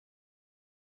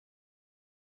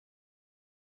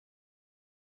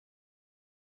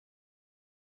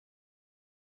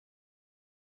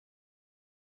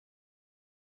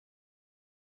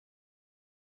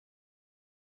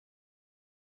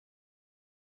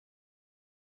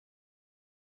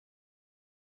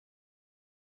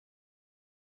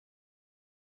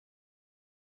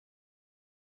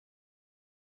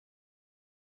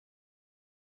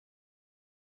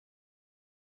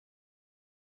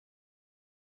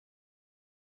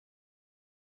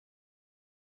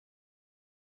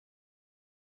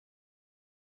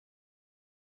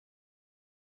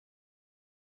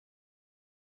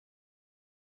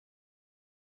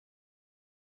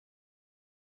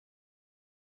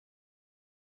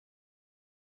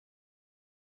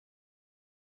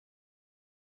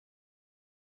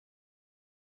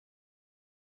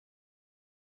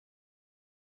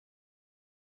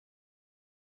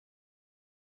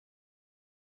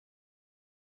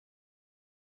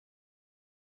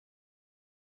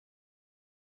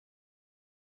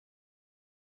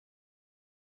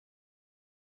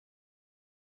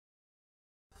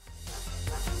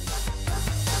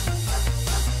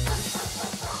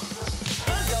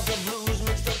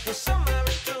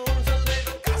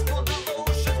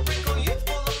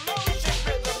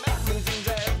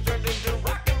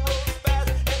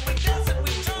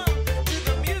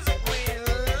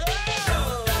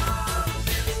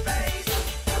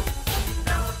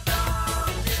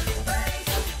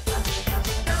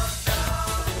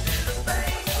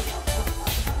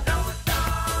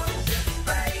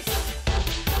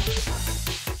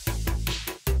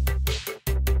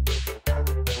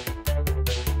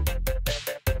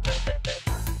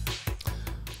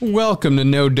Welcome to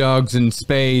No Dogs in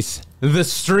Space, the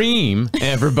stream,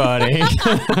 everybody.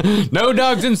 No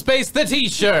Dogs in Space, the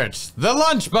t-shirt, the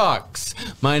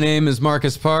lunchbox. My name is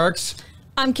Marcus Parks.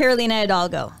 I'm Carolina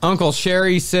Hidalgo. Uncle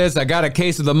Sherry says, I got a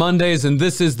case of the Mondays and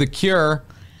this is the cure.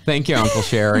 Thank you, Uncle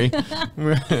Sherry.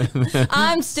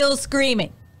 I'm still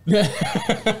screaming.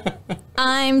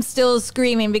 I'm still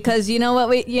screaming because you know what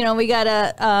we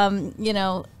gotta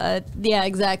yeah,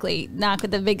 exactly, knock at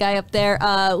the big guy up there.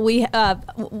 We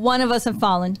one of us have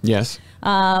fallen. Yes.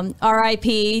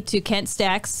 R.I.P. to Kent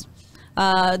Stax.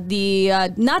 Not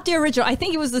the original. I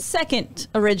think it was the second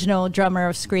original drummer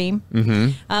of Scream.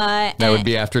 Mm-hmm. That would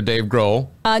be after Dave Grohl.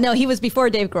 No, he was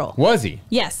before Dave Grohl. Was he?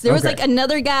 Yes. There was like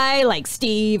another guy, like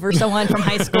Steve or someone from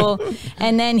high school,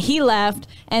 and then he left,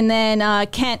 and then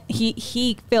Kent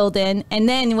he filled in, and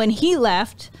then when he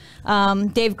left,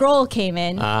 Dave Grohl came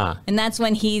in, and that's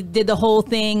when he did the whole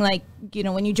thing, like, you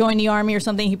know, when you join the army or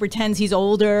something, he pretends he's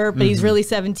older, but he's really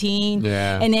 17.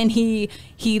 Yeah. And then he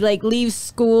like leaves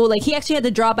school. Like, he actually had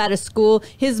to drop out of school.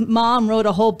 His mom wrote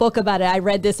a whole book about it. I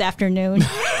read this afternoon.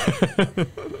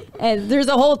 And there's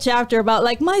a whole chapter about,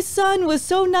 like, my son was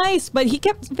so nice, but he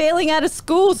kept failing out of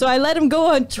school, so I let him go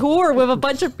on tour with a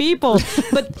bunch of people.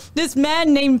 But this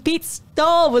man named Pete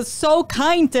Stahl was so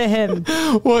kind to him.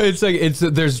 Well, it's like,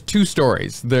 there's two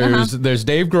stories. There's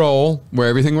Dave Grohl, where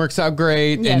everything works out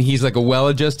great, and he's like a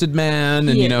well-adjusted man,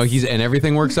 and and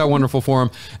everything works out wonderful for him.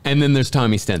 And then there's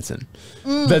Tommy Stinson.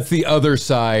 That's the other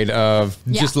side of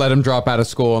just let him drop out of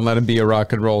school and let him be a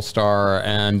rock and roll star,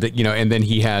 and and then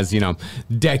he has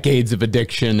decades of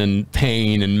addiction and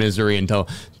pain and misery until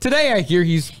today. I hear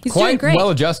he's quite well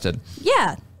adjusted.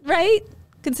 Yeah, right.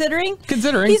 Considering he's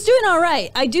doing all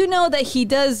right. I do know that he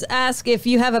does ask if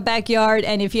you have a backyard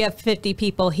and if you have 50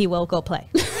 people, he will go play.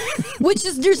 Which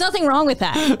is, there's nothing wrong with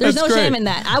that. There's no shame in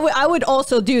that. I would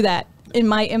also do that in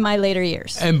my later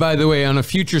years. And by the way, on a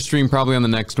future stream, probably on the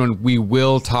next one, we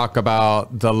will talk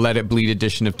about the Let It Bleed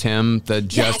edition of Tim that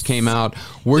just came out.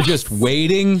 We're just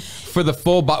waiting for the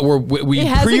full box. It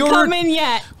hasn't come in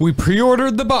yet. We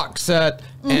pre-ordered the box set.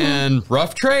 And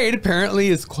Rough Trade apparently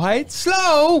is quite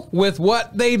slow with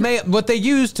what they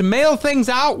use to mail things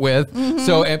out with.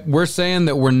 So we're saying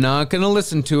that we're not going to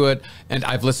listen to it. And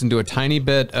I've listened to a tiny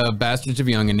bit of Bastards of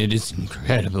Young, and it is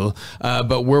incredible.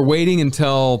 But we're waiting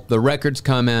until the records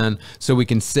come in so we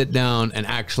can sit down and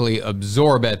actually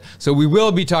absorb it. So we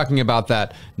will be talking about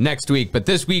that next week. But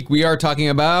this week we are talking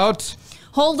about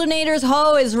Holdenator's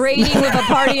Ho is raiding with a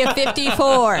party of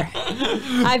 54.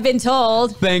 I've been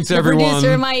told. Thanks, the everyone.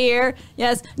 Producer in my ear.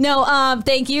 Yes. No.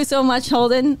 Thank you so much,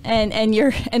 Holden, and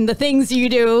the things you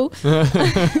do.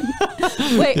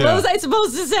 Wait, what was I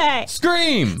supposed to say?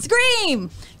 Scream. Scream.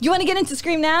 You want to get into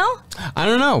Scream now? I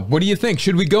don't know. What do you think?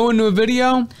 Should we go into a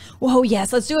video? Whoa,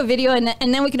 yes. Let's do a video, and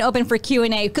then we can open for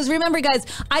Q&A. Because remember, guys,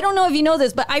 I don't know if you know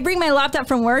this, but I bring my laptop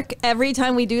from work every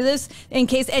time we do this in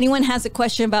case anyone has a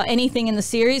question about anything in the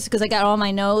series, because I got all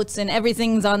my notes and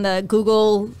everything's on the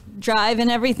Google Drive and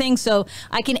everything, so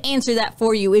I can answer that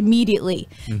for you immediately.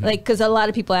 Like, because a lot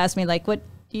of people ask me, like, what?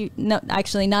 No,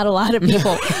 actually, not a lot of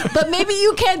people, but maybe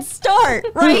you can start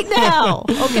right now,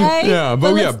 okay? Yeah,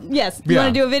 but yes. You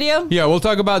want to do a video? Yeah, we'll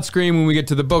talk about Scream when we get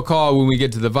to the book haul, when we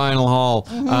get to the vinyl haul.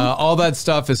 All that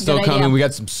stuff is still coming. We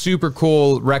got some super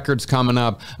cool records coming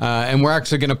up, and we're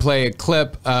actually going to play a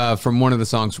clip from one of the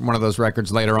songs from one of those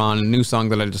records later on, a new song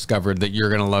that I discovered that you're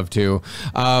going to love too.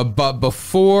 But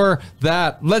before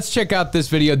that, let's check out this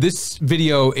video. This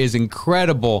video is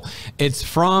incredible. It's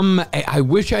from, I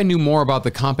wish I knew more about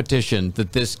the competition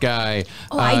that this guy.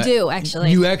 Oh, I do actually.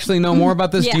 You actually know more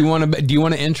about this? Yeah. Do you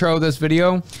want to intro this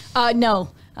video? No.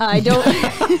 I don't. I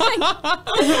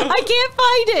can't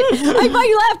find it.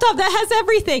 My laptop that has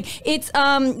everything.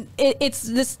 It's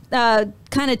this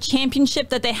kind of championship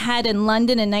that they had in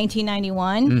London in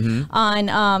 1991.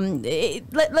 On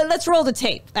let's roll the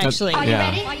tape. Actually, are you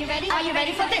ready? Are you ready? Are you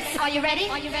ready for this? Are you ready?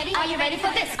 Are you ready? Are you ready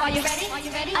for this? Are you ready? Are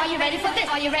you ready? Are you ready for this?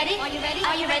 Are you ready? Are you ready?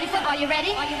 Are you ready for? Are you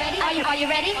ready? Are you ready? Are you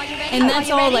ready? And that's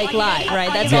all like live,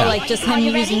 right? That's all like just him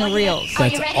using the reels.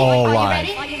 That's all live.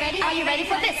 Are you ready? Are you ready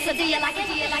for this? So do you like it?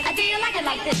 Do you like it? Do you like it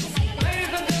like this?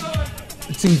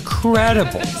 It's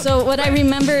incredible. So what I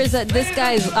remember is that this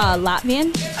guy's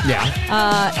Latvian. Yeah.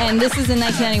 And this is in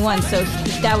 1991, so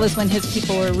that was when his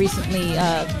people were recently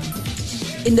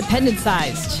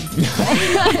independent-sized.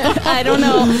 I don't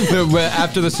know.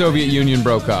 After the Soviet Union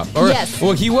broke up. Or, yes.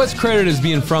 Well, he was credited as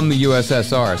being from the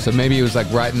USSR, so maybe it was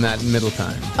like right in that middle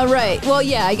time. Right. Well,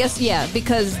 yeah, I guess, yeah,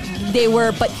 because they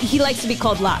were, but he likes to be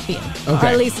called Latvian. Okay. Or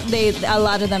at least a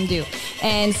lot of them do.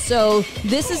 And so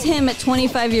this is him at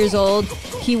 25 years old.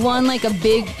 He won like a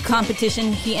big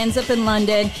competition. He ends up in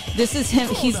London. This is him.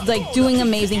 He's like doing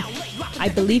amazing. I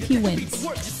believe he wins.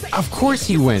 Of course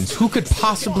he wins. Who could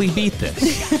possibly beat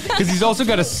this? Because he's also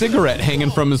got a cigarette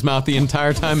hanging from his mouth the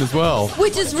entire time as well.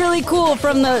 Which is really cool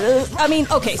from the,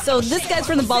 okay, so this guy's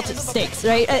from the Baltic States,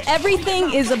 right?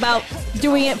 Everything is about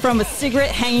doing it from a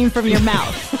cigarette hanging from your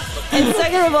mouth. And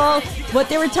second of all, what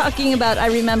they were talking about, I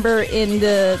remember in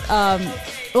the,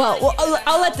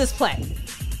 I'll let this play.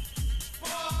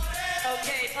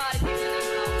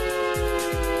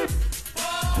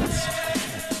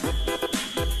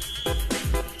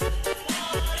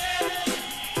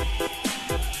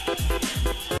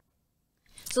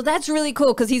 So that's really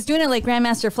cool because he's doing it like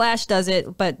Grandmaster Flash does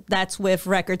it, but that's with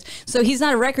records. So he's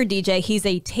not a record DJ, he's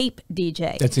a tape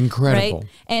DJ. That's incredible. Right?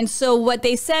 And so what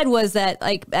they said was that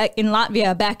like in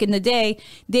Latvia back in the day,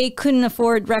 they couldn't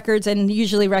afford records and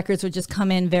usually records would just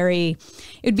come in it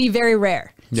would be very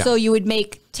rare. Yeah. So you would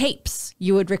make tapes,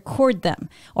 you would record them,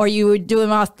 or you would do them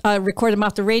record them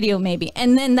off the radio maybe.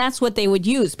 And then that's what they would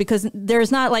use because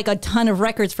there's not like a ton of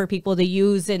records for people to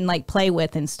use and like play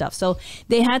with and stuff. So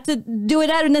they had to do it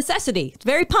out of necessity. It's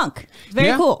very punk.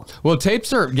 Very cool. Well,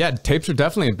 tapes are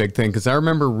definitely a big thing because I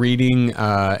remember reading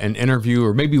an interview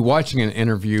or maybe watching an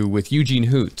interview with Eugene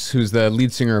Hoots, who's the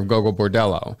lead singer of Gogol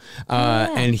Bordello.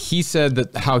 And he said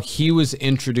that how he was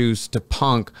introduced to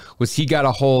punk was he got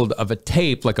a hold of a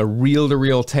tape, like a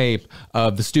reel-to-reel tape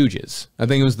of the Stooges. I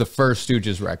think it was the first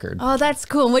Stooges record. Oh, that's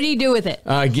cool. What do you do with it?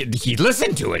 He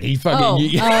listened to it. He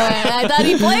fucking... I thought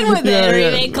he played with it or he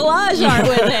made collage art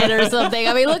with it or something.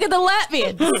 I mean, look at the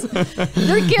Latvians.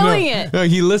 They're killing it. No,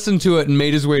 he listened to it and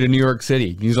made his way to New York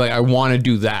City. He's like, I want to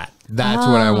do that. That's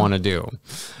what I want to do.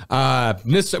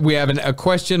 We have a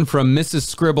question from Mrs.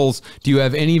 Scribbles. Do you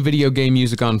have any video game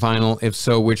music on vinyl? If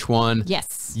so, which one?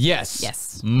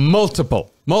 Yes.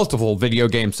 Multiple video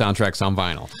game soundtracks on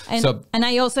vinyl. And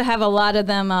I also have a lot of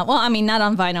them. Not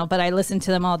on vinyl, but I listen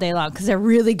to them all day long because they're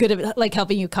really good at like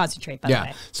helping you concentrate. By the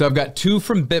way. So I've got 2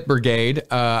 from Bit Brigade.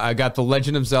 I got the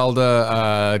Legend of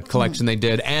Zelda collection they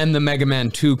did, and the Mega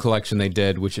Man 2 collection they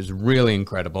did, which is really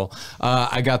incredible.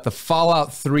 I got the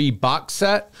Fallout 3 box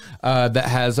set that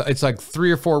has it's like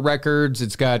 3 or 4 records.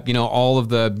 It's got all of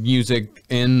the music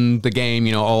in the game,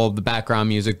 all of the background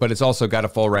music, but it's also got a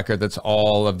full record that's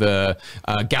all of the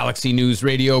Galaxy News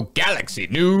Radio,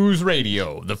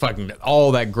 the fucking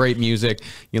all that great music.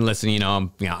 You can listen,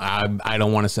 I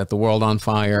don't want to set the world on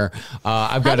fire.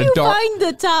 I've got find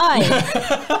the time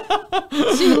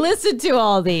to listen to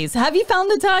all these? Have you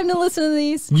found the time to listen to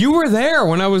these? You were there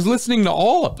when I was listening to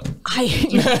all of them.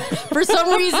 For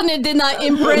some reason, it did not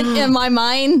imprint in my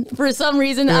mind. For some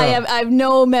reason, I have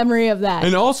no memory of that.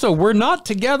 And also, we're not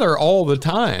together all the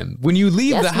time. When you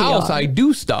leave the house, I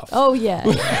do stuff. Oh, yeah.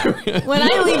 When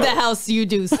I leave the house, you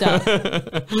do stuff.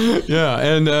 Yeah,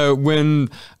 and when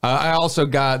I also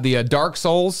got the Dark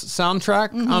Souls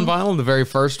soundtrack on vinyl, the very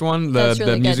first one,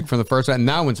 the music from the first one, and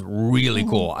that one's really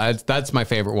cool. That's my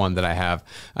favorite one that I have,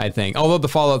 I think. Although the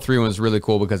Fallout 3 one is really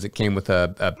cool because it came with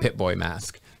a Pip-Boy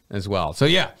mask as well. So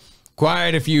yeah,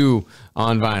 quite a few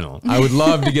on vinyl. I would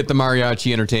love to get the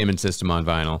Mariachi Entertainment System on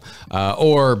vinyl,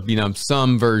 or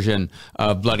some version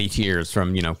of Bloody Tears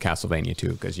from Castlevania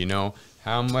 2, because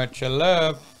how much I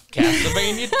love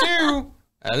Castlevania 2.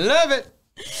 I love it.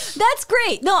 That's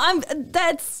great. No,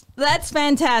 that's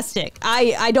fantastic.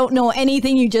 I don't know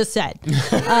anything you just said.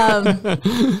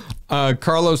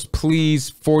 Carlos Please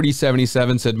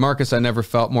 4077 said, Marcus, I never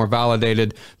felt more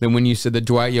validated than when you said that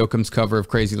Dwight Yoakam's cover of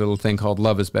Crazy Little Thing Called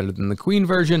Love is better than the Queen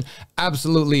version.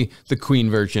 Absolutely, the Queen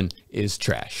version is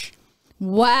trash.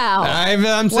 Wow.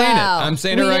 I'm saying it. I'm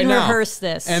saying it right now. We didn't rehearse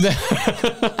this. And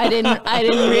I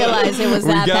didn't realize it was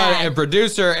that bad. And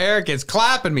producer Eric is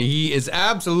clapping me. He is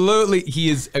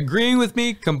agreeing with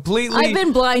me completely. I've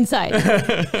been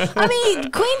blindsided. I mean,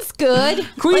 Queen's good.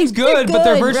 Queen's good, but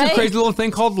their version of Crazy Little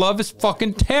Thing Called Love is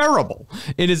fucking terrible.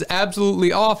 It is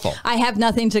absolutely awful. I have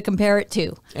nothing to compare it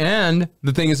to. And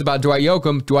the thing is about Dwight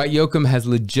Yoakam has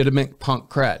legitimate punk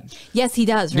cred. Yes, he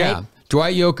does, right? Yeah.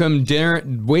 Dwight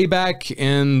Yoakam, way back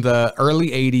in the early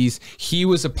 80s, he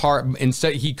was a part,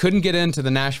 instead, he couldn't get into the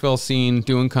Nashville scene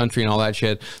doing country and all that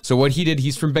shit. So what he did,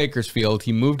 he's from Bakersfield.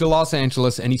 He moved to Los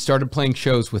Angeles and he started playing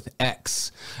shows with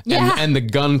X and the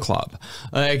Gun Club.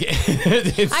 Like,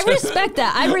 I respect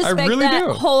that. I respect really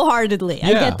that wholeheartedly.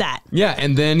 I get that. Yeah.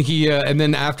 And then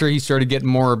then after he started getting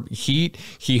more heat,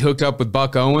 he hooked up with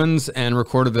Buck Owens and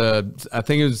recorded I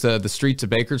think it was the Streets of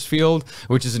Bakersfield,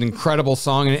 which is an incredible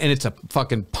song. And it's a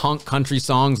fucking punk country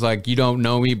songs like You Don't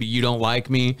Know Me, But You Don't Like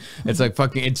Me. It's like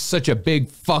fucking, it's such a big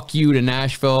fuck you to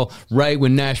Nashville, right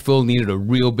when Nashville needed a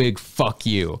real big fuck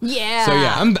you. Yeah. So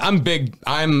yeah,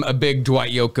 I'm a big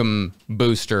Dwight Yoakam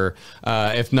booster,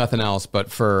 if nothing else, but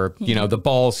for, you know, the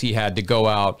balls he had to go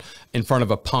out in front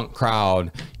of a punk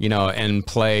crowd, you know, and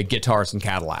play guitars and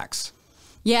Cadillacs.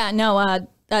 Yeah, no,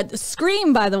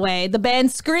 Scream, by the way, the band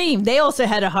Scream, they also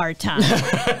had a hard time.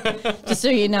 Just so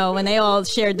you know, when they all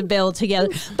shared the bill together.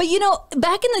 But, you know,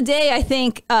 back in the day, I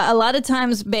think a lot of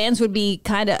times bands would be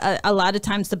a lot of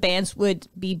times the bands would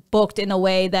be booked in a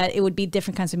way that it would be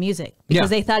different kinds of music. Because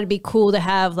they thought it'd be cool to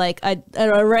have like an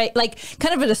array, like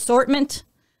kind of an assortment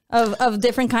of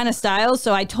different kind of styles.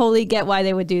 So I totally get why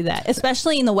they would do that,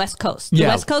 especially in the West Coast. The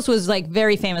West Coast was like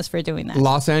very famous for doing that.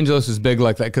 Los Angeles is big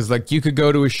like that because like you could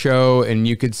go to a show and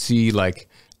you could see like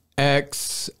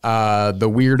X, the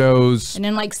Weirdos, and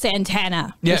then like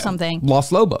Santana or something.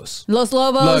 Los Lobos. Los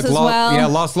Lobos as well. Yeah,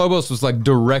 Los Lobos was like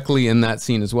directly in that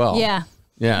scene as well. Yeah.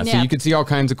 Yeah, so you could see all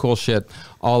kinds of cool shit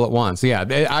all at once.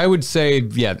 Yeah, I would say,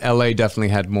 LA definitely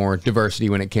had more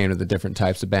diversity when it came to the different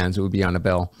types of bands that would be on a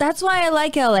bill. That's why I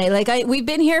like LA. Like we've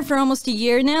been here for almost a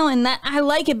year now, and that I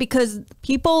like it because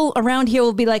people around here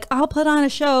will be like, I'll put on a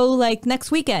show like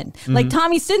next weekend. Like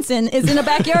Tommy Stinson is in a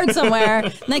backyard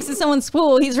somewhere next to someone's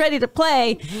pool. He's ready to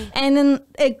play. And then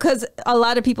because a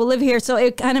lot of people live here, so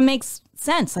it kind of makes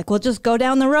sense. Like we'll just go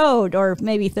down the road or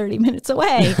maybe 30 minutes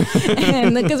away,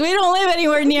 and because we don't live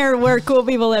anywhere near where cool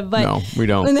people live. But no, we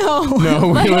don't. No,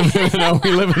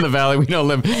 we live in the valley. We don't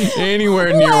live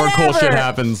anywhere near where cool shit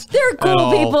happens. There are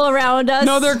cool people around us.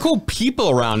 No, there are cool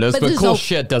people around us, but cool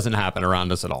shit doesn't happen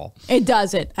around us at all. It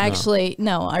doesn't actually.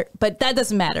 No, but that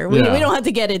doesn't matter. We don't have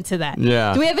to get into that.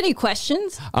 Yeah. Do we have any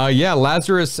questions?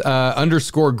 Lazarus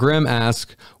 _Grim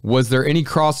asks, was there any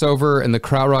crossover in the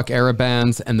Krautrock era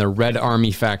bands and the Red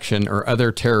Army faction or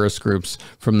other terrorist groups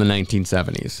from the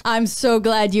 1970s? I'm so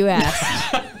glad you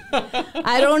asked.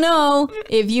 I don't know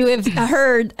if you have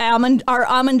heard our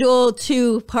Amandul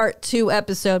 2 Part 2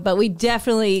 episode, but we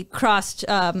definitely crossed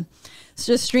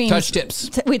streams. Touch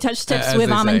tips. We touched tips with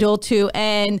Amandul 2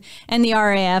 and the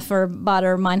RAF or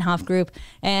Bader Meinhof group.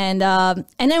 And then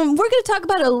we're going to talk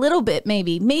about it a little bit,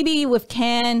 maybe with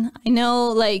Can. I know,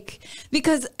 like,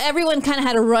 because everyone kind of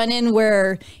had a run-in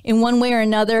where in one way or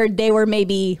another, they were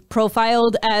maybe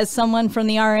profiled as someone from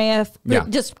the RAF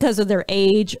just because of their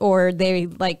age, or they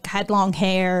like had long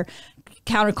hair,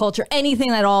 counterculture, anything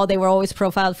at all. They were always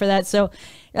profiled for that. So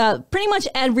pretty much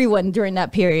everyone during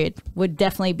that period would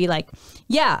definitely be like,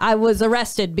 yeah, I was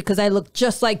arrested because I looked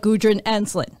just like Gudrun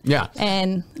Ensslin. Yeah.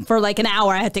 And for like an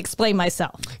hour, I had to explain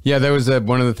myself. Yeah, there was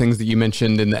one of the things that you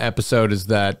mentioned in the episode is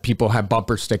that people have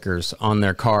bumper stickers on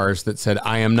their cars that said,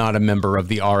 I am not a member of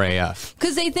the RAF.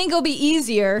 Because they think it'll be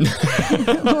easier.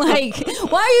 Like,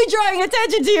 why are you drawing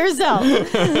attention to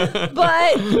yourself?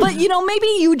 But you know, maybe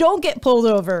you don't get pulled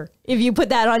over if you put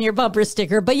that on your bumper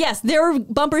sticker. But yes, there were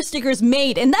bumper stickers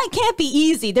made, and that can't be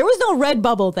easy. There was no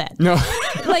Redbubble then. No.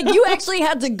 Like, you actually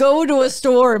had to go to a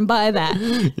store and buy that.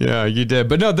 Yeah, you did.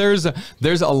 But no, there's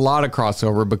a lot of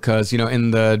crossover because, you know,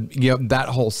 in the, you know, that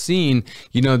whole scene,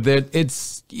 you know, that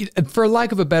it's, for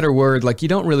lack of a better word, like, you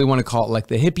don't really want to call it like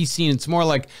the hippie scene. It's more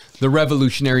like the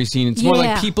revolutionary scene. It's more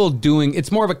like people doing,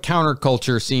 it's more of a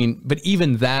counterculture scene, but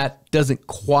even that doesn't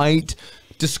quite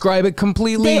describe it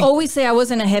completely. They always say I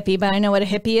wasn't a hippie, but I know what a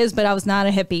hippie is, but I was not a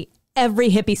hippie. Every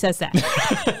hippie says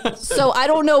that. So I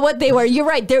don't know what they were. You're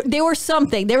right. They were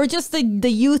something. They were just the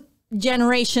youth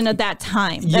generation at that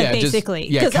time, basically.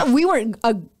 Because we weren't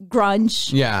a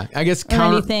grunge. Yeah, I guess or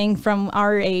anything from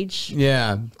our age.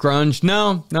 Yeah, grunge.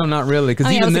 No, not really. Because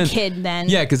I was a kid then.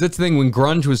 Yeah, because that's the thing. When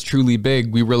grunge was truly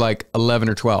big, we were like 11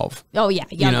 or 12. Oh yeah,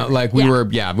 younger. You know, like we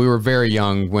were very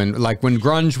young when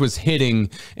grunge was hitting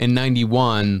in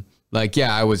 '91. Like,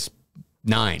 I was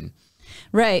 9.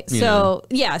 Right. So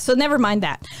so never mind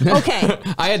that. Okay.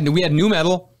 We had nu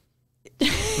metal.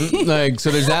 Like,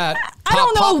 so there's that. I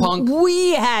don't know. Pop punk.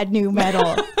 We had nu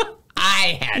metal.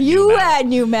 I had you had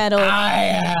nu metal.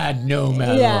 I had nu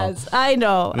metal. Yes, I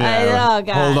know. Yeah, oh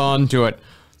God. Hold on to it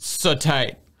so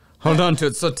tight. Hold on to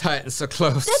it so tight and so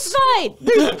close. That's fine.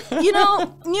 There's, you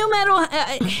know, new metal.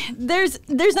 There's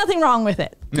nothing wrong with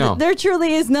it. No, there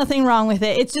truly is nothing wrong with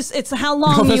it. It's just how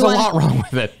long. There's a lot wrong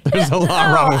with it. There's a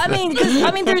lot wrong with it.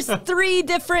 I mean, there's 3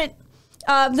 different.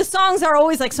 The songs are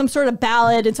always like some sort of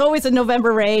ballad. It's always a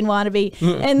November Rain wannabe,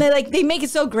 and they make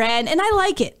it so grand, and I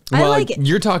like it. I like it.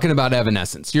 You're talking about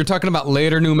Evanescence. You're talking about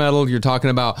later new metal. You're talking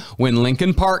about when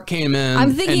Linkin Park came in.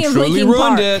 I'm thinking and of truly Linkin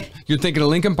ruined Park. it. You're thinking of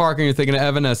Linkin Park, and you're thinking of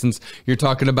Evanescence. You're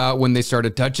talking about when they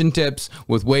started touching tips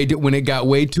with when it got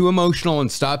way too emotional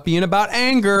and stopped being about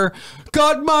anger.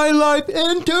 Cut my life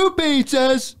into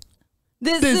pieces.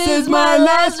 This is my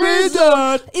last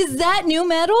resort. Is that new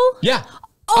metal? Yeah.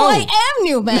 Oh, I am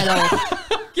new metal.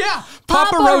 Yeah.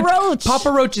 Papa Roach. Papa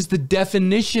Roach is the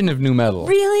definition of new metal.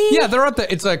 Really? Yeah, they're up there.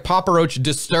 It's like Papa Roach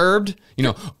Disturbed. You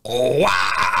know,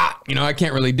 I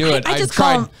can't really do it. I just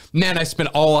tried. Man, I spent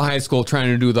all of high school trying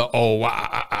to do the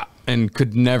and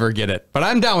could never get it. But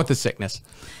I'm down with the sickness.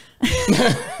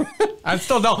 I'm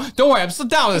still down. Don't worry, I'm still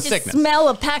down with the sickness. Smell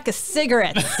a pack of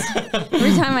cigarettes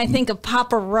every time I think of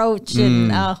Papa Roach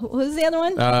and what was the other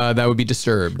one? That would be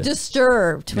Disturbed.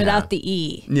 Disturbed without the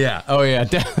E. Yeah. Oh yeah.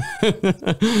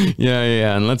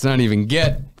 yeah. And let's not even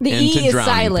get the into E is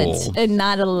Drowning silent Pool. and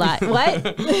not a lot.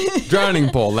 What? Drowning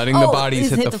Pool, letting the bodies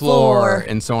hit the floor,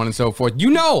 and so on and so forth. You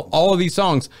know all of these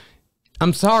songs.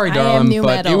 I'm sorry, darling,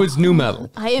 but it was new metal.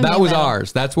 That was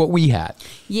ours. That's what we had.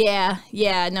 Yeah.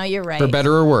 No, you're right. For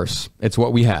better or worse, it's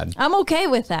what we had. I'm okay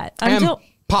with that. And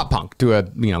pop punk to a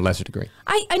lesser degree.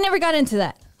 I never got into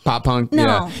that. Pop punk,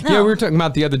 no. Yeah, we were talking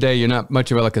about the other day. You're not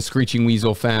much of a Screeching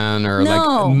Weasel fan, or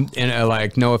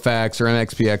like NoFX or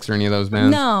MXPX or any of those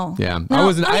bands. No, yeah, I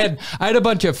wasn't. I had a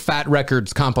bunch of Fat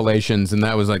Records compilations, and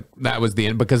that was the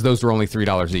end because those were only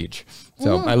 $3 each.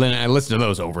 So I listened to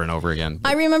those over and over again.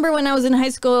 I remember when I was in high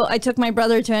school, I took my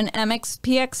brother to an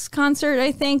MXPX concert.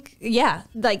 I think, yeah,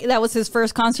 like that was his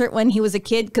first concert when he was a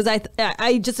kid, because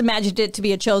I just imagined it to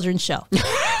be a children's show.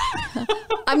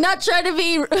 I'm not trying to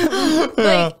be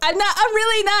like, I'm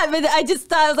really not, but I just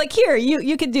thought, I was like, here,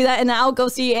 you could do that, and I'll go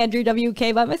see Andrew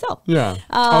WK by myself. Yeah.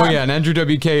 And Andrew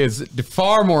WK is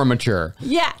far more mature.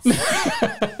 Yes.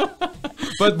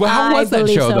 But how was that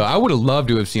show, though? I would have loved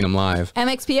to have seen him live.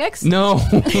 MXPX? No.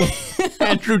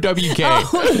 Andrew WK.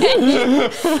 Okay.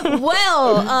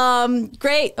 Well,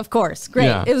 great, of course. Great.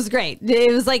 Yeah. It was great.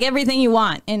 It was like everything you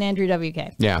want in Andrew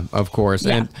WK. Yeah, of course.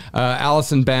 Yeah. And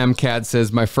Allison Bamcat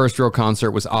says, my first real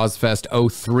concert was Ozfest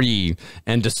 03,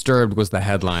 and Disturbed was the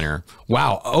headliner.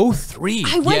 Wow, 03.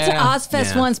 I went to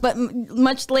Ozfest once, but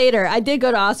much later. I did go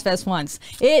to Ozfest once.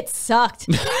 It sucked.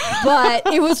 But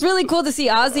it was really cool to see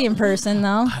Ozzy in person,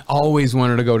 though. I always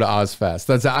wanted to go to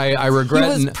Ozfest. I regret. He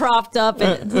was propped up,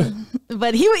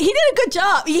 but he did a good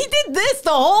job. He did this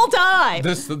the whole time.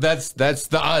 That's the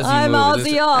Ozzy I'm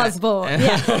movie. Ozzy Osbourne.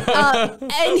 Yeah,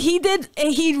 and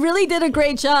he really did a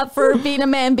great job for being a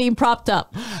man being propped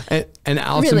up. And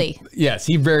Allison, really, yes,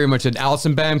 he very much did.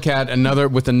 Allison Bamcat,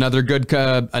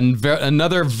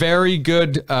 another very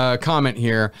good comment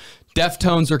here.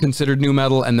 Deftones are considered new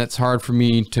metal, and that's hard for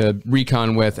me to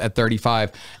recon with at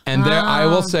 35. And there, I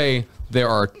will say, there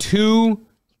are 2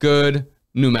 good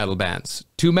new metal bands,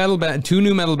 2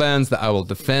 new metal bands that I will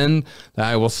defend, that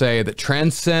I will say that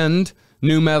transcend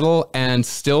new metal and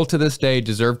still to this day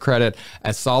deserve credit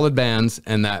as solid bands,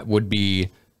 and that would be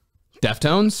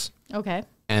Deftones, okay,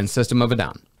 and System of a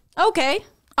Down. Okay,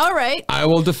 all right. I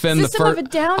will defend System of a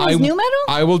Down is new metal?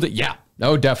 I will, yeah.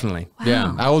 Oh, definitely. Wow.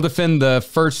 Yeah. I will defend the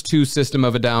first 2 System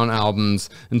of a Down albums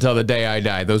until the day I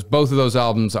die. Both of those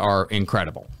albums are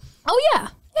incredible. Oh, yeah.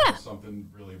 Yeah.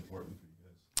 Something really important for you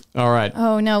guys. All right.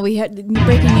 Oh, no. We had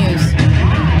breaking news.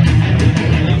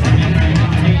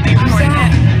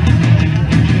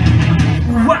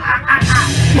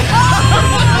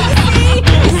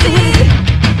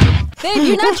 Babe,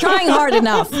 you're not trying hard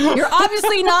enough. You're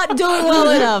obviously not doing well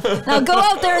enough. Now go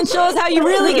out there and show us how you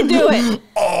really can do it.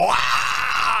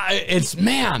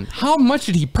 Man, how much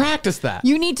did he practice that?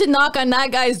 You need to knock on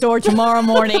that guy's door tomorrow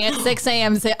morning at 6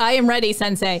 a.m. Say, I am ready,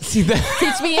 sensei. See that?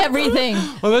 Teach me everything.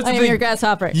 Well, that's I am your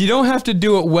grasshopper. You don't have to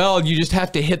do it well. You just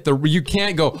have to hit you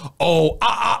can't go,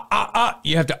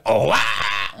 You have to,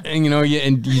 and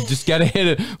you just got to hit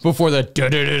it before the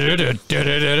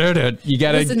you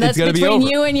got to, Listen, that's between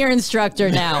you and your instructor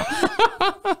now.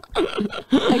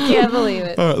 I can't believe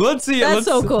it. All right, let's see. That's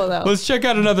so cool, though. Let's check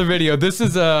out another video. This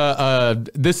is a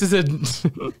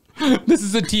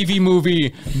TV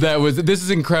movie this is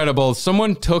incredible.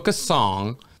 Someone took a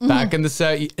song back in the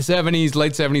 70s,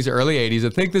 late 70s, early 80s. I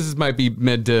think this might be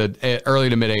early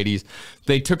to mid 80s.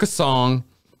 They took a song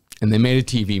and they made a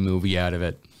TV movie out of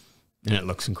it, and it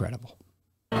looks incredible.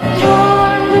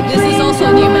 This is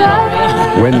also new metal,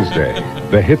 right? Wednesday,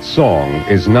 the hit song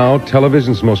is now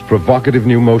television's most provocative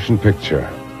new motion picture.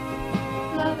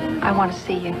 I want to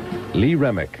see you. Lee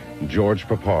Remick, George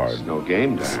Peppard. It's no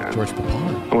game, Diane. George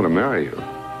Peppard. I want to marry you.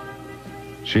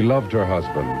 She loved her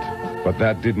husband, but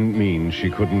that didn't mean she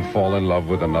couldn't fall in love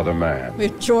with another man.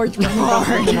 With George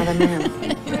Peppard. Another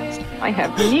man. I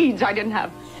have needs I didn't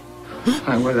have.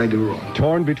 What did I do wrong?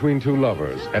 Torn between two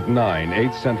lovers at 9,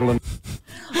 8 Central and...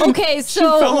 Okay, so She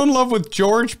fell in love with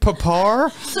George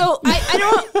Peppard. So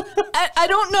I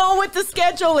don't know what the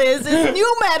schedule is. It's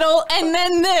new metal and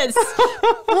then this.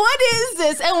 What is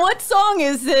this? And what song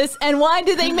is this? And why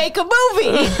did they make a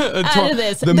movie out of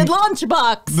this? The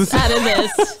Lunchbox out of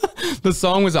this. The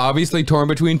song was obviously Torn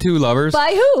Between Two Lovers.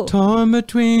 By who? Torn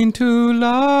Between Two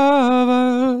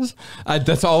Lovers.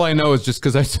 That's all I know is just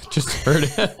because I just heard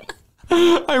it.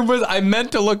 I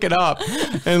meant to look it up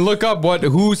and look up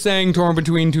who sang Torn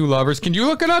Between Two Lovers. Can you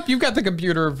look it up? You've got the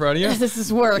computer in front of you. This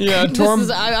is work. Yeah,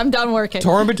 I'm done working.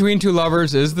 Torn Between Two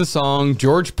Lovers is the song.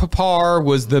 George Peppard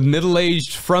was the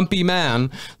middle-aged frumpy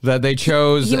man that they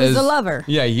chose. He was the lover.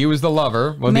 Yeah, he was the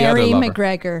lover. Well, Mary the other lover.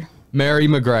 McGregor. Mary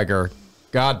McGregor.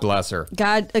 God bless her.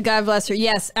 God bless her.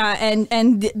 Yes,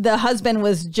 and the husband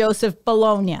was Joseph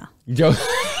Bologna.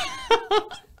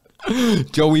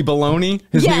 Joey Baloney.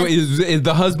 His name is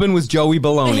the husband was Joey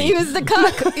Baloney. He was the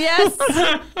cook. Yes,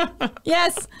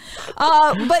 yes.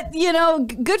 But you know,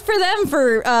 good for them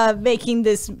for making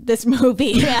this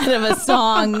movie out of a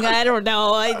song. I don't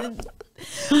know.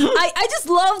 I just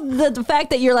love the fact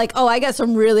that you're like, oh, I got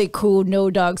some really cool No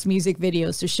Dogs music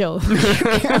videos to show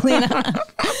Carolina.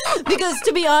 Because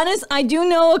to be honest, I do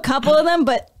know a couple of them,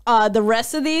 but the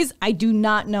rest of these, I do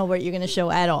not know what you're going to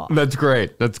show at all. That's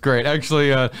great. That's great.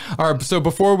 Actually, all right, so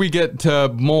before we get to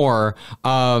more,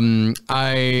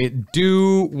 I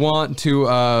do want to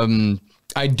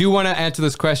answer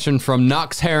this question from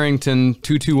Knox Harrington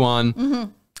 221.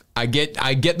 Mm-hmm. I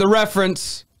get the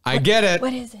reference. I get it.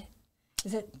 What is it?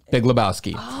 Is it Big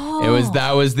Lebowski? Oh.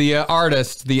 That was the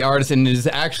artist, and it is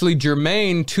actually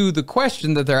germane to the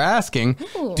question that they're asking.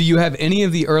 Ooh. Do you have any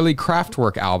of the early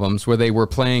Kraftwerk albums where they were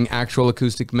playing actual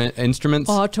acoustic instruments?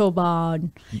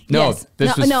 Autobahn. No, yes.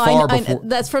 this was far before.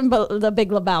 That's from the Big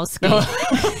Lebowski.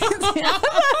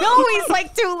 Always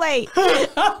like too late.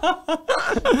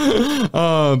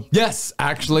 Yes,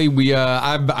 actually,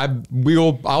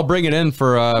 I'll bring it in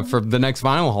for the next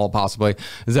vinyl haul possibly.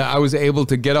 Is that I was able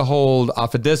to get a hold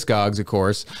off of Discogs, of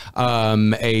course, a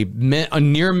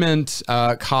near mint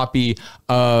copy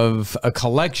of a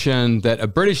collection that a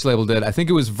British label did. I think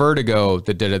it was Vertigo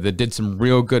that did it. That did some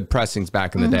real good pressings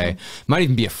back in the day. Might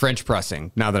even be a French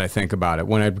pressing. Now that I think about it,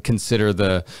 when I consider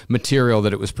the material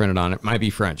that it was printed on, it might be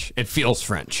French. It feels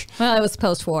French. Well, it was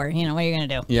post-war. You know, what are you going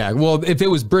to do? Yeah, well, if it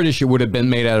was British, it would have been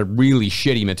made out of really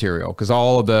shitty material because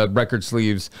all of the record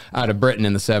sleeves out of Britain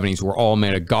in the 70s were all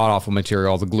made of god-awful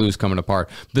material. The glue's coming apart.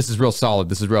 This is real solid.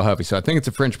 This is real heavy. So I think it's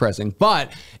a French pressing,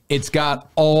 but it's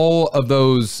got all of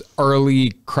those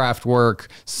early Kraftwerk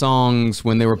songs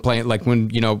when they were playing, like when,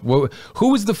 you know,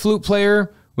 who was the flute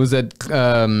player? Was it...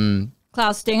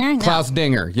 Klaus Dinger? No. Klaus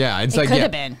Dinger, yeah. It's it could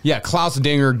have been. Yeah, Klaus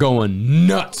Dinger going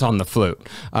nuts on the flute.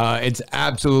 It's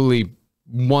absolutely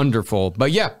wonderful.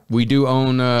 But yeah, we do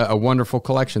own a wonderful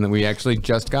collection that we actually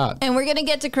just got. And we're going to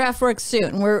get to Kraftwerk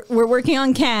soon. We're working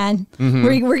on Can. Mm-hmm.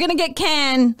 We're going to get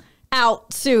Can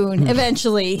out soon,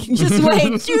 eventually. Just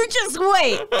wait. You just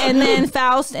wait. And then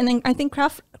Faust, and then I think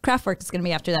Kraftwerk is going to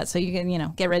be after that, so you can, you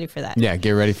know, get ready for that. Yeah,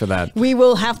 get ready for that. We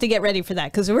will have to get ready for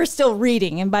that because we're still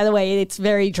reading. And by the way, it's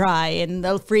very dry, and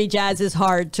the free jazz is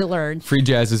hard to learn. Free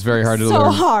jazz is very hard to learn.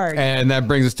 So hard. And that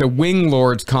brings us to Wing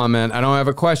Lord's comment. I don't have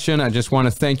a question. I just want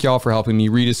to thank y'all for helping me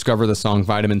rediscover the song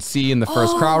Vitamin C in the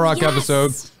first Krautrock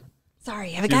episode.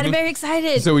 Sorry, I got very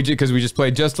excited. So because we just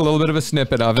played just a little bit of a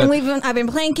snippet of it. And I've been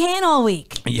playing Can all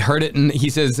week. He heard it, and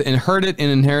he says, and heard it in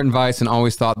Inherent Vice, and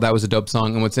always thought that was a dope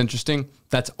song. And what's interesting,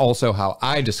 that's also how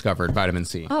I discovered Vitamin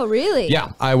C. Oh, really?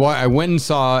 Yeah, I went and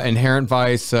saw Inherent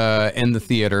Vice in the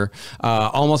theater.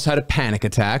 Almost had a panic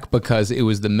attack because it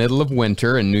was the middle of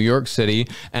winter in New York City,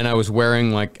 and I was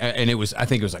wearing I think it was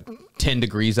like 10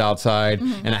 degrees outside,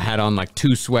 and I had on like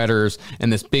 2 sweaters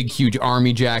and this big, huge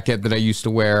army jacket that I used to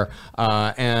wear.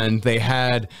 And they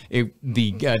had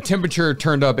the temperature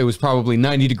turned up. It was probably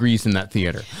 90 degrees in that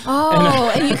theater.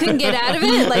 Oh, and you couldn't get out of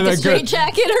it? Like a straight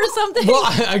jacket or something? Well,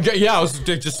 I was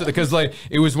just because like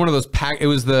it was one of those it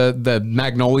was the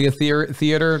Magnolia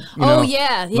Theater. You know,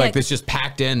 yeah. Like this just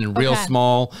packed in and real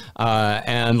small.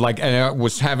 And I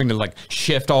was having to like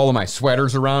shift all of my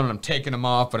sweaters around, and I'm taking them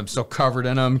off, but I'm still covered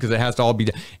in them because it has to all be.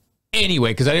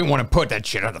 anyway, because I didn't want to put that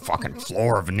shit on the fucking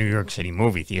floor of a New York City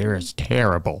movie theater. It's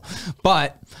terrible.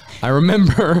 But I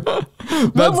remember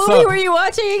what movie were you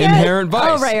watching again? Inherent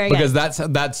Vice. Oh, right. Because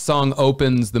that song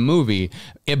opens the movie.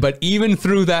 But even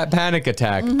through that panic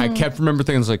attack, I kept remembering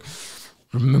things like,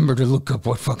 remember to look up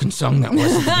what fucking song that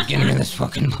was at the beginning of this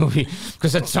fucking movie,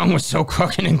 because that song was so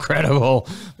fucking incredible.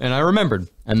 And I remembered.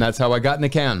 And that's how I got in the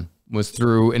can, was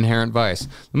through Inherent Vice.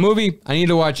 The movie, I need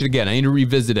to watch it again. I need to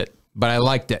revisit it. But I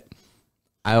liked it.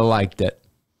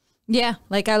 Yeah,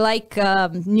 like I like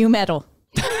new metal.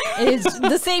 It's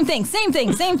the same thing.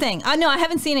 No, I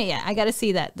haven't seen it yet. I got to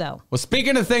see that, though. Well,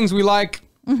 speaking of things we like,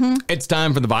 it's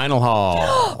time for the vinyl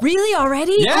haul. Really?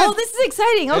 Already? Yeah. Oh, this is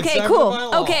exciting. Okay, cool.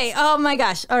 Okay. Oh, my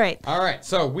gosh. All right. All right.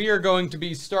 So we are going to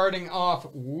be starting off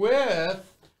with...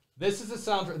 This is a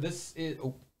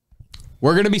soundtrack.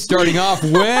 We're going to be starting off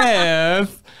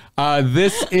with...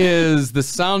 This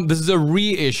is a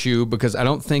reissue because I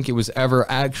don't think it was ever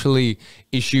actually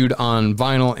issued on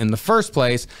vinyl in the first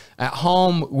place. At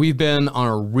home, we've been on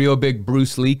a real big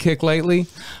Bruce Lee kick lately.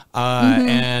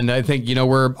 And I think,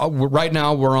 we're right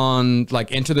now we're on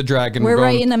like Enter the Dragon. We're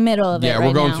right in the middle of it. Yeah,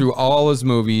 we're going through all his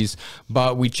movies,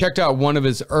 but we checked out one of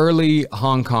his early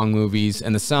Hong Kong movies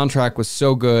and the soundtrack was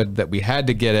so good that we had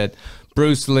to get it.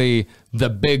 Bruce Lee, The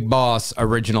Big Boss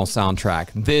original soundtrack.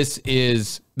 This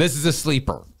is a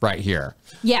sleeper right here.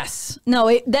 Yes.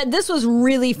 No, this was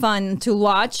really fun to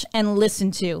watch and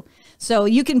listen to. So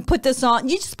you can put this on.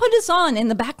 You just put this on in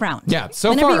the background. Yeah,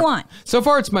 whenever you want. So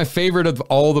far, it's my favorite of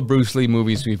all the Bruce Lee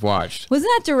movies we've watched. Wasn't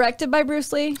that directed by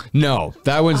Bruce Lee? No,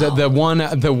 that was the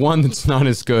one that's not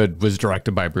as good was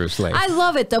directed by Bruce Lee. I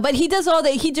love it though, but he does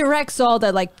he directs all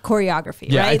the like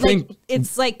choreography, yeah, right? I think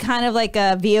it's like kind of like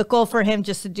a vehicle for him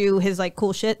just to do his like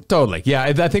cool shit. Totally. Yeah,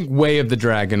 I think Way of the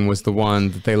Dragon was the one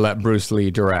that they let Bruce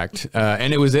Lee direct.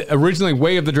 And it was originally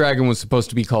Way of the Dragon was supposed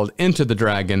to be called Into the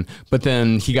Dragon, but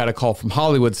then he got a call from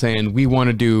Hollywood saying, we want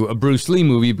to do a Bruce Lee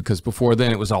movie because before then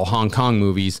it was all Hong Kong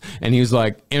movies. And he was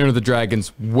like, Enter the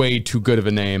Dragon's way too good of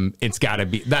a name. That's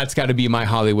got to be my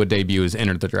Hollywood debut is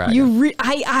Enter the Dragon.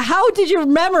 How did you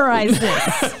memorize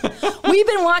this? We've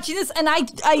been watching this and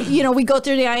we go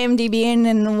through the IMDb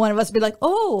and one of us would be like,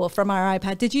 oh, from our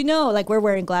iPad, did you know? Like we're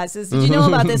wearing glasses. Did you know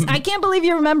about this? I can't believe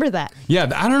you remember that. Yeah,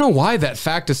 I don't know why that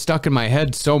fact is stuck in my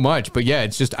head so much, but yeah,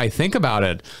 it's just, I think about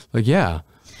it. Like, yeah.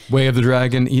 Way of the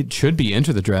Dragon, it should be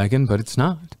Enter the Dragon, but it's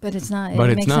not. But it's not.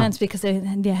 It makes sense because they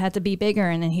had to be bigger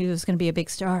and then he was going to be a big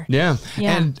star. Yeah.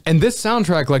 And this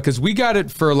soundtrack, like, because we got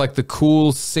it for like the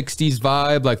cool 60s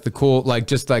vibe, like the cool, like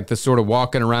just like the sort of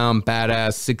walking around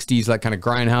badass 60s, like kind of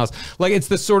grindhouse. Like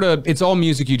it's all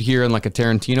music you'd hear in like a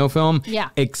Tarantino film. Yeah.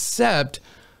 Except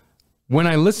when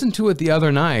I listened to it the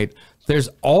other night, there's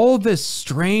all this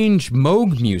strange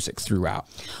Moog music throughout,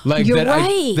 like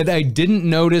that I didn't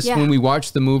notice when we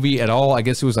watched the movie at all. I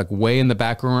guess it was like way in the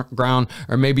background,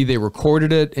 or maybe they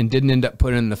recorded it and didn't end up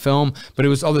putting it in the film. But it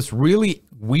was all this really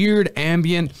weird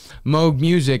ambient Moog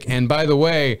music. And by the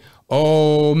way,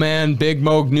 oh man, big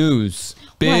Moog news,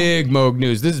 Moog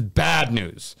news. This is bad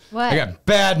news. What? I got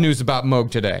bad news about Moog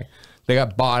today. They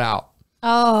got bought out.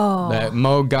 Oh, that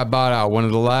Moog got bought out. One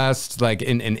of the last, like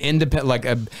an independent, like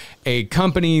a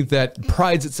company that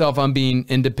prides itself on being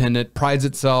independent, prides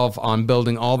itself on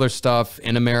building all their stuff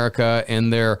in America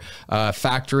in their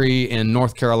factory in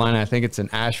North Carolina. I think it's in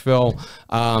Asheville.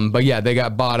 But yeah, they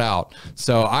got bought out.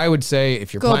 So I would say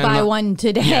if you're planning, go buy one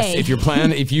today. Yes,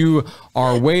 if you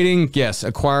are waiting, yes,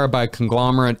 acquire by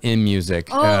Conglomerate in Music.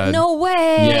 Oh, no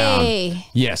way. Yeah.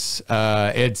 Yes.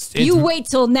 It's you wait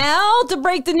till now to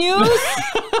break the news.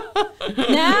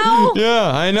 Now?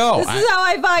 Yeah, I know. This is how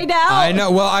I find out. I know.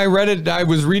 Well, I read it. I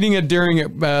was reading it during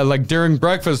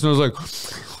breakfast, and I was like,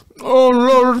 "Oh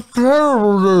no, it's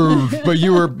terrible news!" But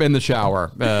you were in the shower,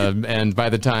 and by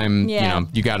the time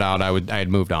you got out, I had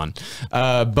moved on.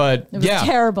 But it was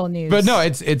terrible news. But no,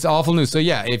 it's awful news. So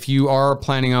yeah, if you are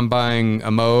planning on buying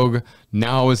a Moog,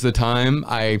 now is the time.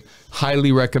 I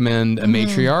highly recommend a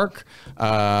Matriarch.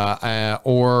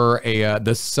 Or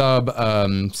the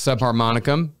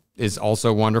subharmonicum is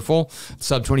also wonderful.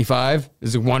 Sub 25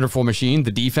 is a wonderful machine.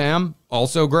 The DFAM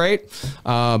also great.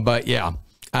 But yeah,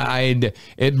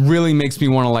 it really makes me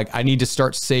want to I need to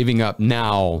start saving up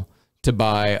now to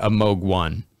buy a Moog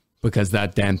 1 because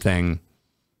that damn thing,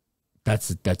 that's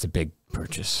a big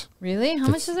purchase. Really? How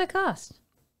much does that cost?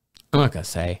 I'm not going to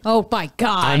say. Oh, my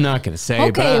God. I'm not going to say.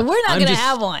 Okay, we're not going to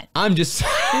have one. I'm just...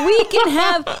 We can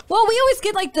have... Well, we always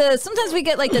get sometimes we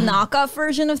get the knockoff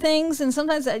version of things, and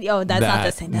sometimes, that's not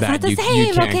the same. That's not the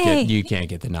same, you can't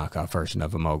get the knockoff version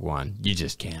of a Moog 1. You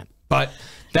just can't. But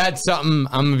that's something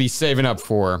I'm going to be saving up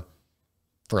for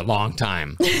a long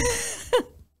time.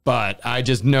 But I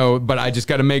just know, but I just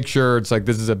got to make sure it's like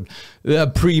this is a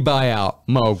pre-buyout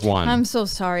Moog one. I'm so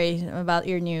sorry about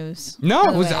your news. No,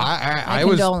 it was I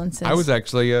condolences. was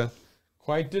actually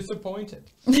quite disappointed.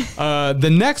 The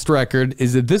next record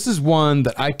is that this is one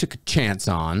that I took a chance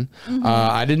on.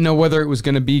 I didn't know whether it was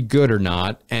going to be good or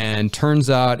not, and turns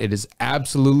out it is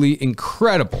absolutely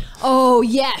incredible. Oh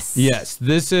yes, yes.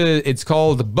 It's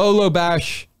called Bolo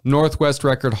Bash Northwest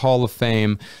Record Hall of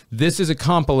Fame. This is a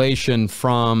compilation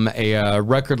from a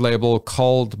record label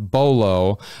called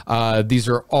Bolo. These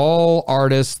are all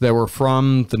artists that were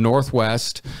from the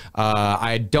Northwest.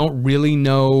 I don't really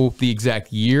know the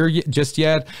exact year just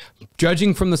yet.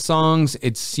 Judging from the songs,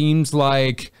 it seems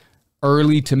like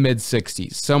early to mid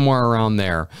 60s, somewhere around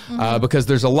there, because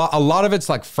there's a lot of it's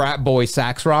like frat boy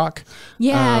sax rock.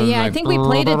 Yeah, like, I think we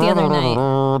played it the other night.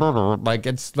 Like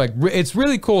it's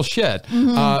really cool shit.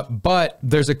 But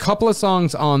there's a couple of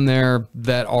songs on there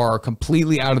that are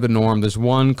completely out of the norm. There's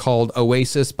one called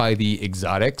Oasis by the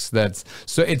Exotics. It's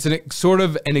sort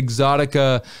of an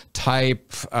Exotica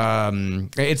type.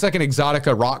 It's like an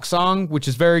Exotica rock song, which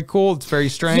is very cool. It's very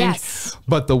strange. Yes.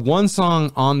 But the one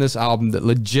song on this album that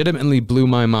legitimately blew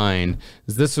my mind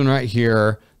is this one right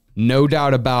here, No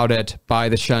Doubt About It by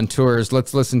the Chanteurs.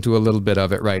 Let's listen to a little bit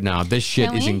of it right now. This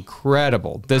shit is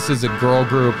incredible. This is a girl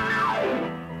group.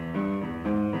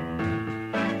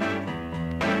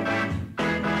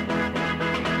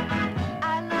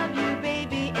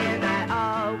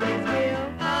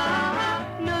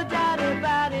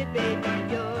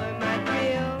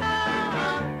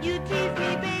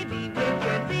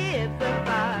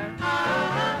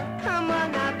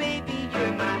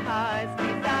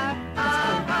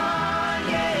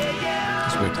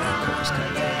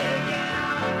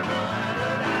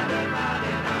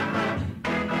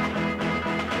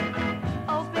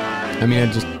 I mean,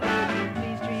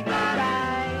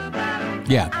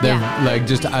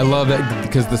 I love it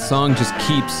because the song just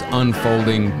keeps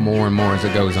unfolding more and more as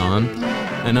it goes on.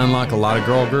 And unlike a lot of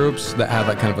girl groups that have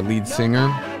like kind of a lead singer,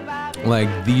 like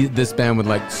this band would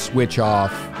like switch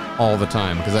off all the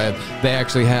time because they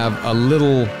actually have a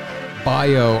little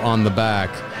bio on the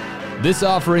back. This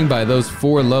offering by those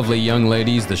four lovely young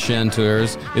ladies, the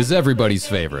Chanteurs, is everybody's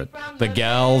favorite. The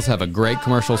gals have a great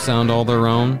commercial sound all their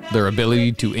own. Their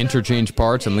ability to interchange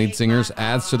parts and lead singers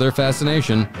adds to their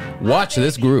fascination. Watch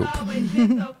this group.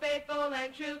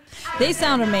 They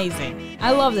sound amazing.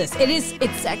 I love this.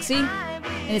 It's sexy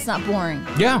and it's not boring.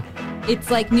 Yeah.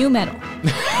 It's like new metal,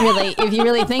 really, if you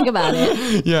really think about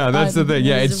it. Yeah, that's the thing.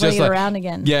 Yeah, it's just like around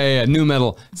again. Yeah, new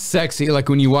metal, sexy. Like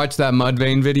when you watch that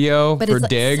Mudvayne video for it's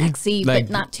Dig, sexy, like,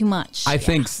 but not too much. I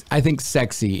think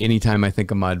sexy anytime I think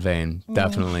of Mudvayne,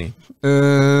 definitely.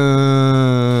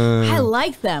 I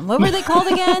like them. What were they called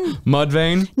again?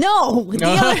 Mudvayne? No, the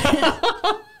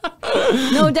other.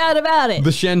 No doubt about it.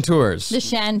 The Chanteurs. The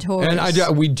Chanteurs.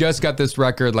 And we just got this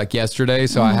record like yesterday,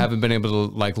 so I haven't been able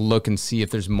to like look and see if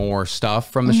there's more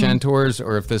stuff from the Chanteurs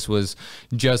or if this was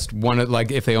just one of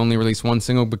like if they only released one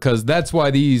single, because that's why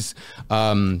these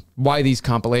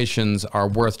compilations are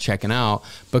worth checking out,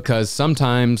 because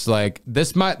sometimes like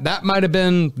that might have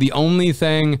been the only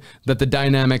thing that the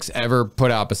Dynamics ever put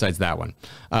out besides that one,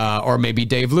 or maybe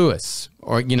Dave Lewis.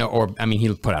 Or I mean,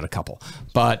 he put out a couple,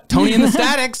 but Tony and the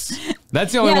Statics,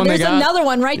 that's the only one they got. There's another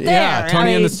one right there. Yeah,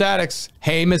 Tony and the Statics.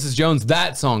 Hey, Mrs. Jones,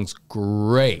 that song's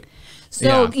great.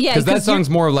 So because that song's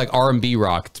more of like R&B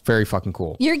rock. It's very fucking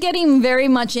cool. You're getting very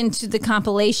much into the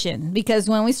compilation, because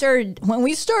when we started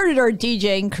our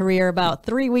DJing career about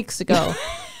 3 weeks ago.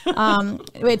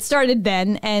 It started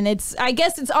then, and I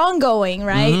guess it's ongoing,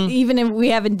 right? Even if we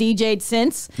haven't DJ'd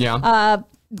since. Yeah.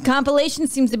 Compilation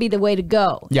seems to be the way to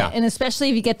go. Yeah. And especially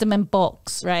if you get them in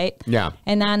bulks, right? Yeah.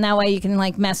 And then that way you can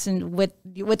like mess with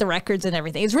the records and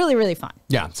everything. It's really, really fun.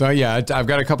 Yeah. So yeah, I've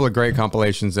got a couple of great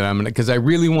compilations that I'm gonna, because I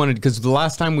really wanted, because the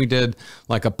last time we did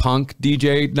like a punk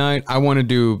DJ night, I want to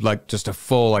do like just a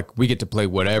full, like we get to play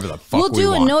whatever the fuck we want.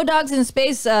 We'll do a No Dogs in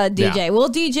Space DJ. Yeah. We'll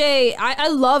DJ. I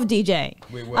love DJ.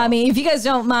 We will. I mean, if you guys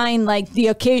don't mind like the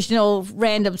occasional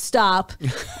random stop,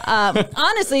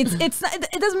 honestly, it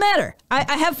doesn't matter.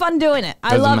 I have fun doing it.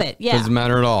 I love it. Yeah. Doesn't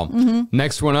matter at all.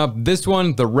 Next one up. This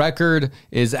one, the record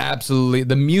is absolutely,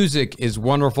 the music is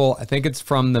wonderful. I think it's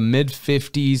from the mid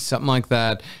 50s, something like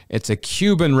that. It's a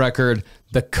Cuban record.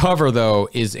 The cover though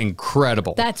is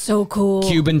incredible. That's so cool.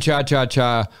 Cuban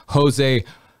Cha-Cha-Cha, Jose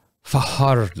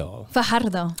Fajardo.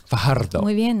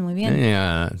 Muy bien, muy bien.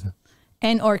 Yeah.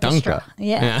 And orchestra. Dunka.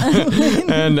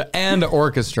 Yeah. and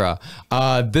orchestra.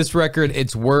 This record,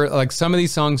 it's worth, like, some of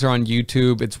these songs are on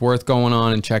YouTube. It's worth going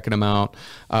on and checking them out.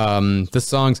 The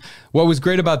songs, what was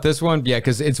great about this one,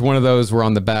 because it's one of those where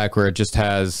on the back where it just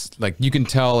has, like, you can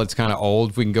tell it's kind of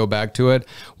old. We can go back to it,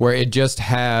 where it just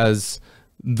has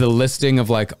the listing of,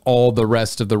 like, all the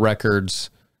rest of the records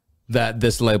that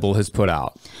this label has put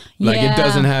out. Like, it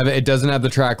doesn't have the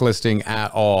track listing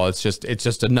at all. It's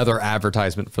just another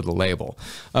advertisement for the label.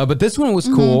 But this one was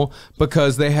cool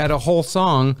because they had a whole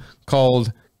song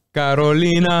called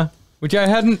Carolina, which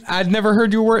I'd never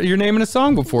heard your name in a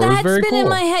song before. It was very cool. That's been in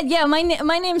my head. Yeah,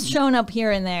 my name's shown up here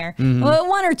and there. Well,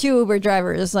 one or two Uber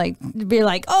drivers be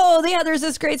like, oh yeah, there's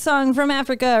this great song from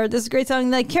Africa, or this great song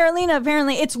like Carolina.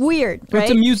 Apparently, it's weird, right?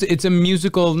 It's a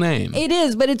musical name. It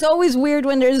is, but it's always weird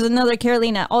when there's another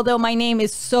Carolina. Although my name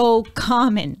is so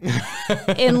common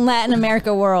in Latin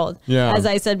America world, as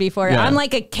I said before, I'm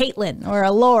like a Caitlin or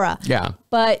a Laura. Yeah.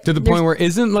 But to the point where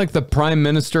isn't like the prime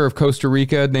minister of Costa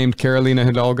Rica named Carolina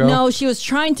Hidalgo? No, she was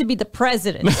trying to be the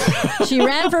president. She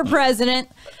ran for president.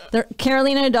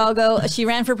 Carolina Hidalgo, she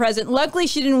ran for president. Luckily,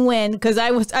 she didn't win because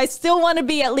I still want to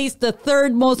be at least the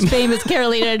third most famous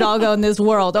Carolina Hidalgo in this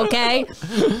world, okay?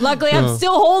 Luckily, I'm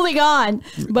still holding on.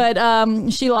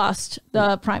 But she lost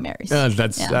the primaries.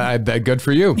 That's good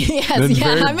for you. Yes,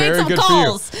 I made some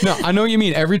calls. No, I know what you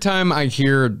mean. Every time I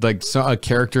hear like a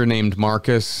character named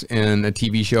Marcus in a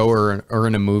TV show or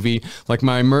in a movie, like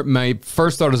my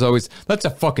first thought is always, that's a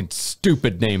fucking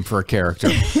stupid name for a character.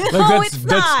 Like,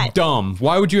 that's dumb.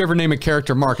 Why would you ever name a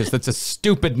character Marcus? That's a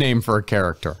stupid name for a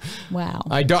character. Wow.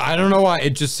 I don't know why.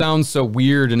 It just sounds so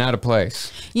weird and out of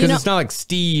place. Because it's not like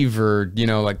Steve or,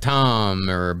 like Tom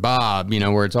or Bob,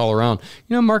 where it's all around.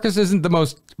 Marcus isn't the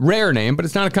most rare name, but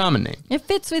it's not a common name. It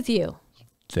fits with you.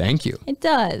 Thank you. It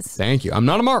does. Thank you. I'm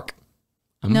not a Mark.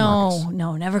 No,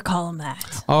 never call him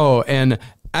that. Oh, and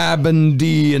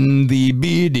Abandy and the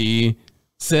BD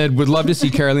said, would love to see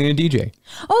Carolina DJ.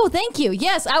 Oh, thank you.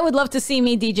 Yes, I would love to see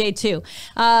me DJ too.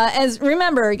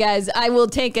 Remember, guys, I will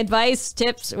take advice,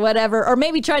 tips, whatever, or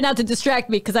maybe try not to distract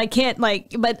me because I can't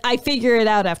but I figure it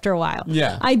out after a while.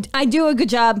 Yeah. I do a good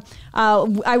job.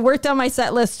 I worked on my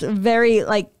set list very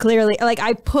clearly.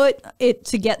 I put it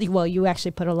together. Well, you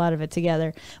actually put a lot of it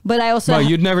together, but I also. Well,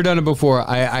 you'd never done it before.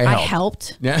 I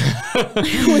helped. Yeah.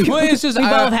 we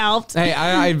both helped. Hey,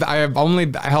 I've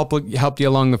only helped you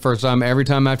along the first time. Every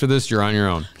time after this, you're on your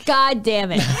own. God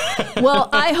damn it. Well,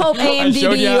 I hope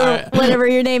AMDD or whatever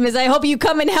your name is, I hope you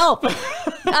come and help.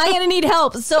 I'm going to need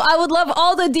help. So I would love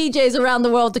all the DJs around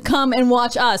the world to come and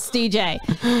watch us DJ.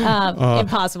 If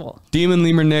possible. Demon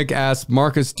Lemur Nick asked,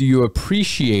 Marcus, do you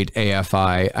appreciate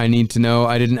AFI? I need to know.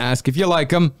 I didn't ask if you like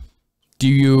them. Do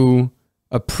you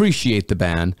appreciate the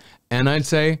band? And I'd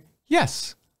say,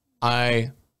 yes,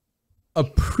 I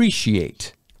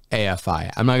appreciate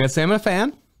AFI. I'm not going to say I'm a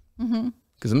fan.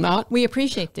 Because I'm not. We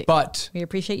appreciate it. But we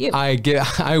appreciate you. I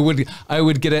would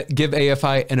give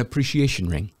AFI an appreciation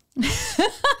ring.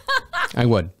 I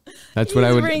would. That's what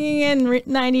I would. Bringing in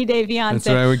 90 Day Fiancé. That's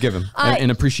what I would give him. An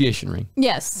appreciation ring.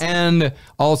 Yes. And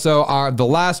also the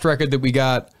last record that we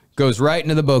got goes right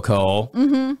into the book hole.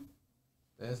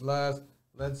 This last.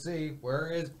 Let's see.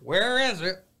 Where is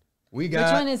it? We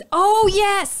got. Which one is? Oh,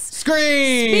 yes.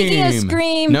 Scream. Speaking of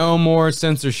Scream. No more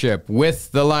censorship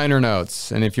with the liner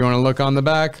notes. And if you want to look on the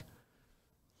back,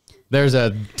 there's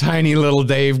a tiny little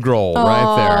Dave Grohl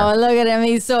right there. Oh, look at him.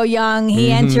 He's so young.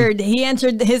 He entered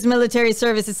his military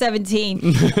service at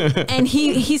 17. And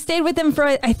he stayed with him for,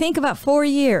 I think, about 4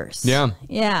 years. Yeah.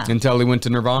 Yeah. Until he went to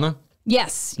Nirvana?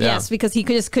 Yes, because he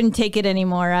just couldn't take it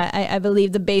anymore. I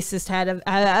believe the bassist had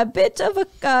a bit of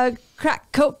a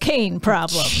crack cocaine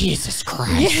problem. Jesus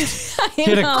Christ. He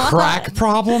had a crack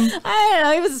problem? I don't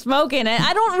know. He was smoking it.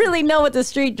 I don't really know what the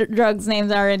street drugs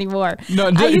names are anymore. No,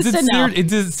 is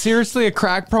it seriously a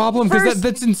crack problem? Because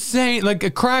that's insane. Like a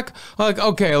crack,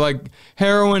 like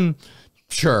heroin,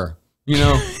 sure. Really?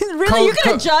 You're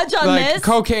going to judge on this?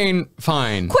 Cocaine,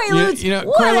 fine. Quaaludes,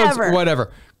 Quaaludes,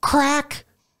 whatever. Crack?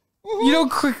 You don't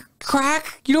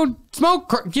crack? You don't smoke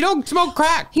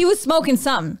crack. He was smoking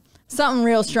something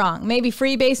real strong. Maybe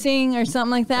freebasing or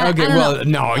something like that. Okay, well,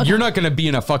 no, you're not going to be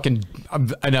in a fucking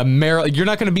you're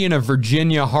not going to be in a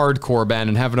Virginia hardcore band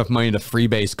and have enough money to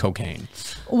freebase cocaine.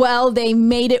 Well, they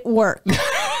made it work.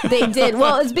 They did.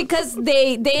 Well, it's because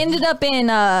they ended up in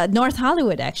North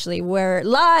Hollywood, actually, we're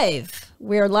live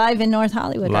in North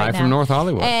Hollywood right now. Live from North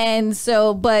Hollywood. And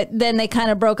so, but then they kind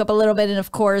of broke up a little bit. And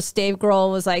of course, Dave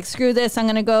Grohl was like, screw this. I'm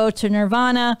going to go to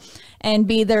Nirvana and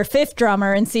be their fifth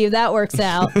drummer and see if that works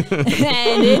out.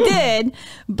 And it did.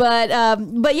 But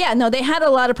yeah, no, they had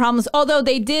a lot of problems. Although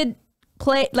they did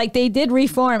play, like they did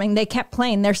reform and they kept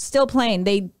playing. They're still playing.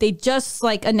 They just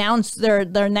like announced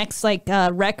their next like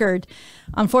record,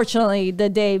 unfortunately, the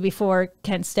day before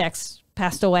Kent Stax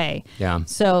passed away. Yeah.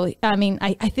 So, I mean,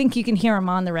 I think you can hear him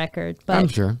on the record. But I'm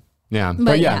sure. Yeah.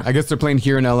 But yeah, I guess they're playing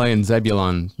here in LA and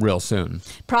Zebulon real soon.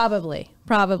 Probably.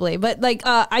 But like,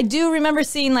 I do remember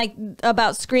seeing like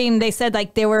about Scream, they said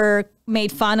like they were made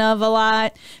fun of a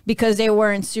lot because they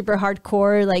weren't super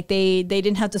hardcore. Like they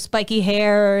didn't have the spiky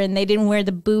hair and they didn't wear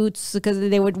the boots because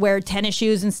they would wear tennis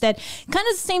shoes instead. Kind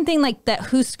of the same thing like that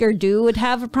Husker Du would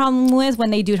have a problem with when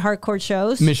they do hardcore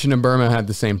shows. Mission in Burma had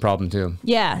the same problem too.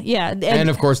 Yeah. And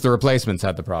of course the Replacements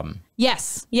had the problem.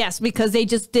 Yes, because they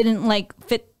just didn't like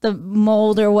fit the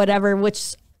mold or whatever,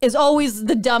 which is always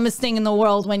the dumbest thing in the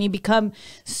world when you become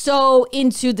so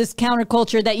into this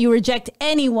counterculture that you reject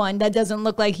anyone that doesn't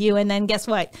look like you, and then guess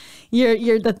what?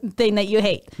 You're the thing that you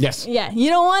hate. Yes. Yeah,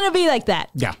 you don't want to be like that.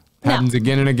 Yeah. Happens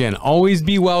again and again. Always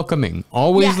be welcoming.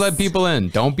 Always Yes. let people in.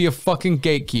 Don't be a fucking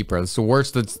gatekeeper. That's the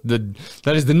worst.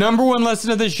 That is the number one lesson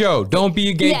of the show. Don't be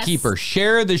a gatekeeper. Yes.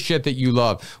 Share the shit that you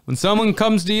love. When someone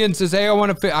comes to you and says, "Hey, I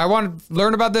want to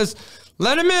learn about this,"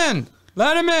 let them in.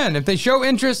 Let them in. If they show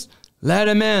interest, let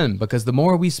them in. Because the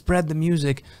more we spread the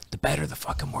music, the better the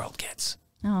fucking world gets.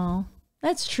 Oh,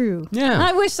 that's true. Yeah.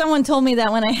 I wish someone told me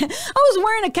that when I was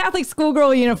wearing a Catholic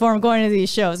schoolgirl uniform going to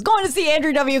these shows, going to see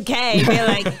Andrew WK. Be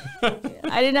like,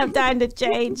 I didn't have time to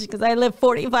change because I live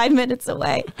 45 minutes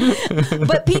away.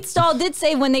 But Pete Stahl did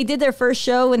say when they did their first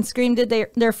show, when Scream did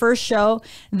their first show,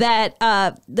 that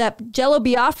that Jello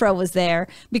Biafra was there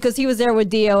because he was there with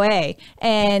DOA,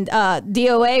 and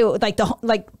DOA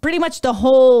like pretty much the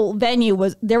whole venue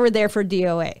they were there for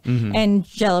DOA and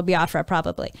Jello Biafra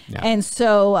probably, and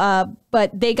so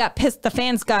but they got pissed.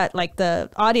 The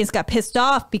audience got pissed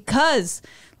off because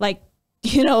like,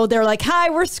 you know, they're like,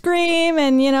 "Hi, we're Scream,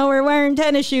 and you know, we're wearing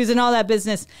tennis shoes and all that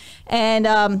business," and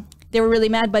they were really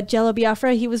mad. But Jello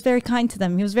Biafra, he was very kind to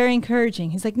them. He was very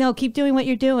encouraging. He's like, "No, keep doing what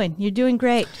you're doing. You're doing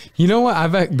great." You know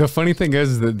what? The funny thing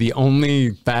is that the only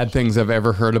bad things I've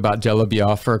ever heard about Jello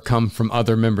Biafra come from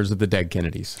other members of the Dead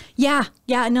Kennedys. Yeah,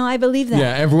 no, I believe that.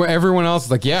 Yeah, everyone else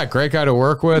is like, yeah, great guy to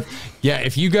work with. Yeah,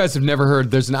 if you guys have never heard,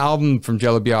 there's an album from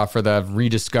Jello Biafra that I've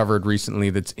rediscovered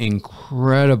recently that's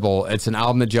incredible. It's an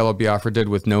album that Jello Biafra did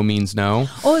with No Means No.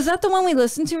 Oh, is that the one we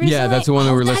listened to recently? Yeah, that's the one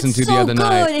that we listened to the other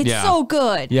night. It's so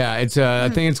good. Yeah, it's I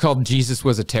think it's called Jesus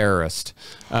Was a Terrorist.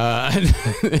 That's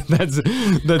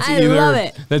I love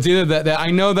it. That's either that I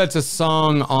know that's a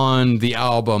song on the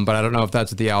album, but I don't know if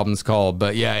that's what the album's called.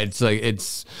 But yeah, it's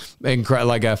incredible.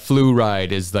 Like a Flu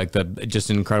Ride is like just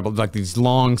incredible. Like these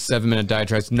long 7-minute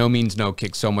diatribes. No Means No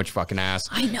kicks so much fucking ass.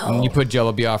 I know. And you put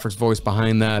Jello Biafra's voice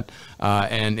behind that,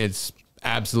 and it's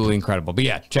absolutely incredible. But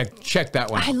yeah, check that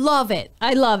one. I love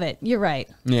it. You're right.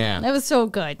 Yeah. That was so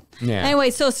good. Yeah. Anyway,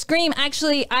 so Scream,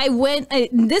 actually, I went,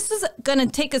 this is going to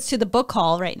take us to the book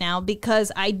haul right now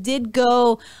because I did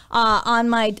go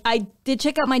I did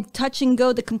check out my Touch and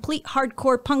Go, the complete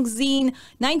hardcore punk zine,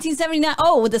 1979.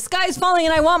 Oh, The Sky's Falling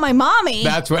and I Want My Mommy.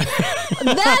 That's what.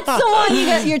 That's the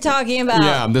one you're talking about.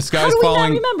 Yeah, The Sky's How do we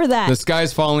Falling. not remember that? The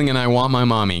Sky's Falling and I Want My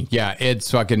Mommy. Yeah,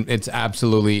 it's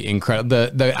absolutely incredible.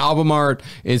 The album art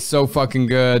is so fucking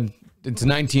good. It's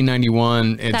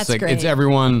 1991. That's great. It's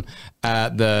everyone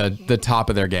at the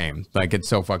top of their game. Like, it's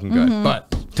so fucking good.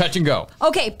 But Touch and Go.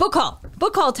 Okay, book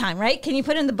haul time, right? Can you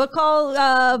put in the book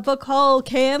haul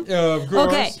cam? Yeah, of course.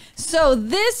 Okay, so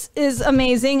this is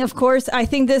amazing. Of course, I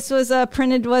think this was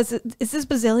printed. Is this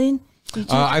Bazillion?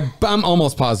 I'm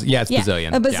almost positive. Yeah, it's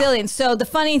Bazillion. A Bazillion. Yeah. So the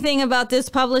funny thing about this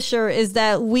publisher is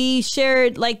that we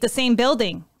shared like the same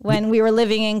building when we were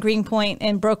living in Greenpoint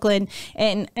in Brooklyn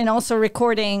and also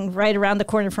recording right around the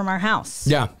corner from our house.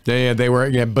 Yeah, they were.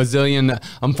 Yeah, Bazillion.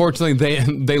 Unfortunately,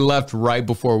 they left right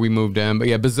before we moved in. But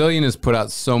yeah, Bazillion has put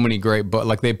out so many great books.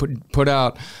 Like they put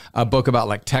out a book about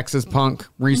like Texas punk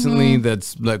recently.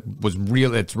 That's like was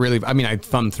real. It's really. I mean, I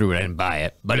thumbed through it. I didn't buy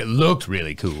it, but it looked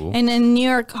really cool. And a New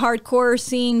York hardcore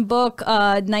scene book,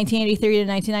 1983 to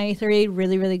 1993,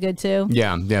 really really good too.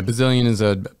 Yeah. Bazillion is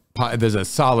there's a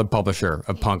solid publisher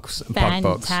of punk books.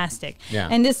 Fantastic. Yeah.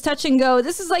 And this Touch and Go,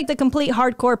 this is like the complete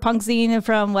hardcore punk zine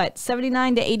from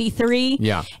 79 to 83.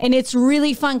 Yeah. And it's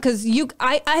really fun because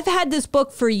I've had this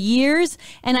book for years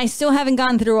and I still haven't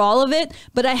gone through all of it,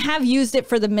 but I have used it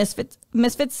for the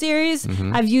Misfits series.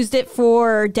 I've used it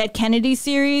for Dead Kennedy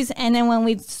series. And then when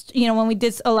we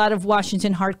did a lot of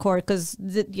Washington hardcore, because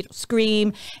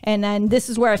Scream. And then this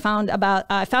is where I found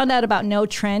out about No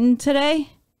Trend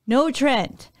today. No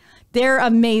Trend. They're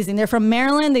amazing. They're from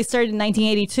Maryland. They started in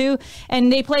 1982, and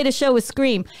they played a show with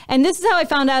Scream. And this is how I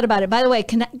found out about it. By the way,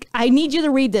 I need you to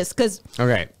read this because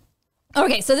okay.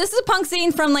 Okay, so this is a punk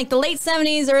scene from like the late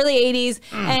 70s, early 80s,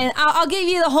 and I'll give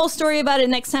you the whole story about it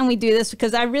next time we do this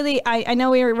because I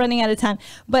know we were running out of time,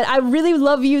 but I really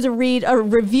love you to read a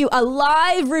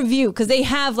live review, because they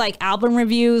have like album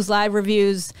reviews, live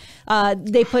reviews.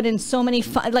 They put in so much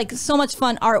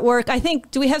fun artwork. I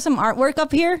think, do we have some artwork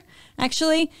up here?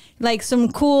 Actually, like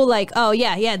some cool, like, oh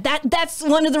yeah, that's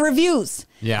one of the reviews.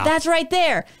 Yeah, that's right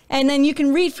there, and then you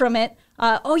can read from it.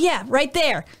 Oh yeah, right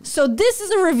there. So this is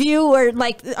a review where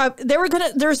like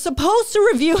they're supposed to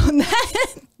review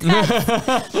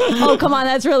that. Oh come on,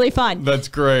 that's really fun. That's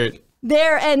great.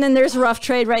 There, and then there's Rough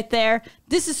Trade right there.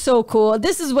 This is so cool.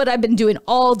 This is what I've been doing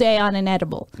all day on an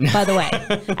edible, by the way,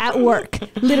 at work,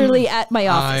 literally at my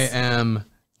office. I am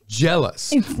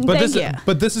jealous.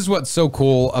 But this is what's so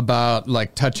cool about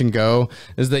like Touch and Go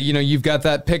is that, you know, you've got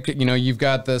that picture, you know, you've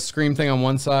got the Scream thing on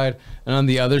one side, and on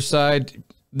the other side,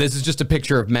 this is just a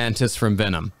picture of Mantis from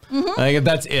Venom. Like,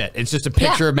 that's it. It's just a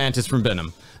picture of Mantis from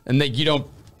Venom. And that you don't,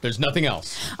 there's nothing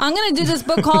else. I'm going to do this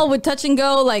book haul with Touch and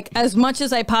Go like as much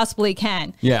as I possibly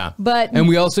can. Yeah. And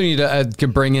we also need to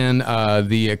bring in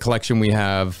the collection we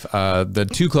have, the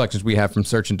 2 collections we have from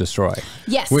Search and Destroy.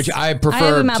 Yes. Which I prefer. I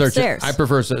have them upstairs. I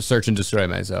prefer Search and Destroy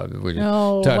myself. We're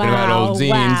talking about old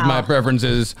zines. My preference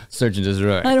is Search and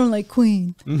Destroy. I don't like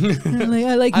Queen.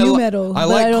 I like new metal. I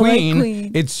like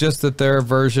Queen. It's just that their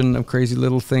version of Crazy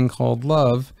Little Thing Called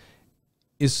Love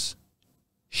is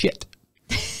shit.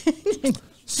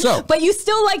 So, but you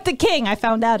still like the King. I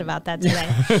found out about that today.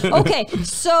 Okay,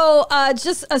 so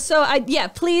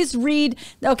please read.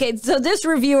 Okay, so this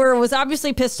reviewer was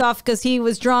obviously pissed off because he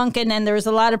was drunk, and then there was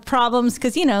a lot of problems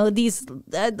because, you know, these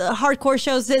the hardcore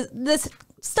shows, this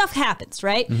stuff happens,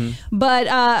 right?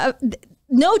 But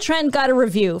No Trend got a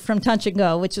review from Touch and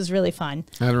Go, which is really fun.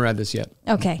 I haven't read this yet.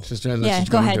 Okay,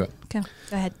 go ahead. Go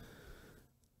ahead.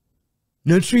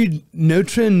 No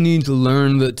Trend need to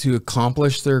learn that to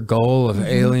accomplish their goal of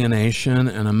alienation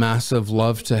and a massive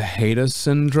love to hate us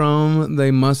syndrome, they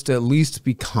must at least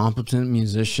be competent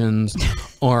musicians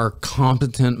or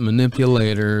competent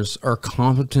manipulators or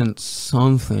competent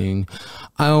something.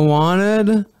 I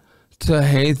wanted to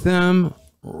hate them.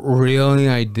 Really,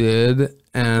 I did.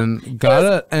 And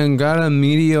got a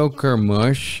mediocre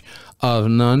mush of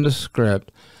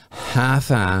nondescript,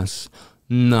 half-ass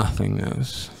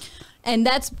nothingness. And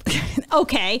that's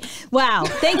okay. Wow.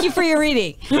 Thank you for your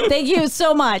reading. Thank you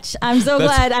so much. I'm so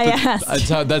glad I asked.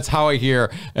 That's how I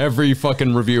hear every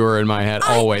fucking reviewer in my head,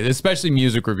 always, especially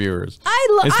music reviewers.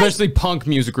 Especially punk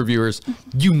music reviewers.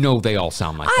 You know, they all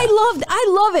sound like that. I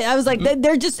love it. I was like,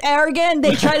 they're just arrogant.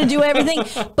 They try to do everything.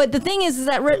 But the thing is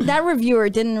that that reviewer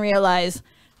didn't realize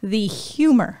the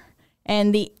humor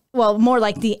and more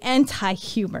like the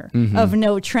anti-humor of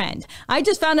No Trend. I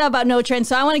just found out about No Trend,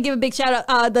 so I want to give a big shout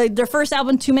out. Their first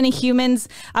album, Too Many Humans,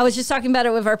 I was just talking about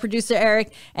it with our producer,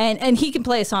 Eric, and he can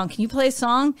play a song. Can you play a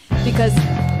song? Because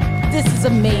this is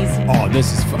amazing. Oh,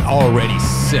 this is already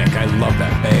sick. I love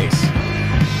that bass.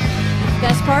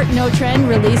 Best part, No Trend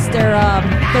released their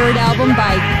third album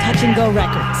by Touch and Go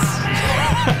Records.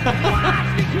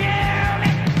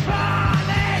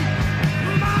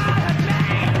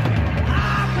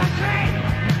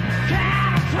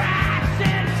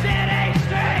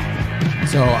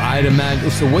 So I'd imagine,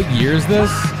 so what year is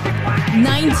this?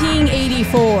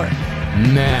 1984.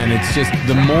 Man, it's just,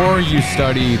 the more you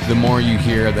study, the more you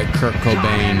hear that Kurt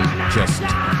Cobain just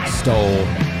stole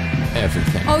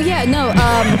everything. Oh yeah, no,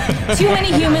 Too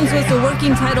Many Humans was the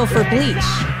working title for Bleach.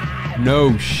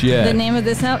 No shit. The name of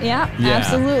this note? Yeah,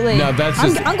 absolutely. No, that's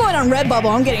I'm going on Redbubble.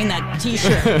 I'm getting that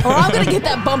t-shirt. Or I'm going to get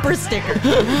that bumper sticker.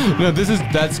 No,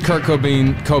 that's Kurt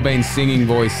Cobain's singing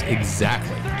voice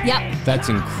exactly. Yep. That's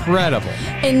incredible.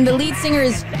 And the lead singer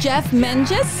is Jeff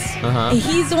Menges.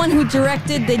 He's the one who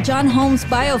directed the John Holmes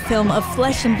biofilm of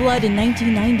Flesh and Blood in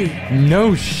 1990.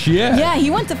 No shit. Yeah,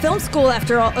 he went to film school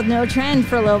after No Trend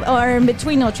for a little, or in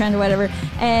between No Trend or whatever,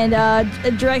 and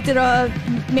directed a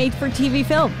made-for-TV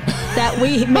film that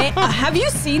we made. Have you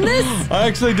seen this? I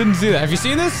actually didn't see that. Have you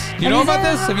seen this? Do you know about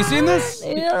this? Have you seen this?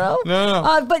 I don't know.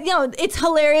 No. But, you know, it's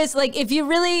hilarious. Like, if you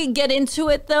really get into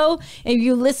it, though, if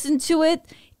you listen to it,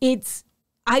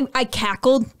 I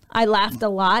cackled. I laughed a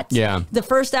lot. Yeah. The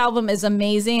first album is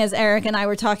amazing, as Eric and I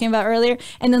were talking about earlier.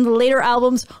 And then the later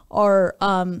albums are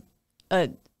an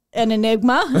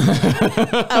enigma,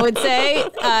 I would say.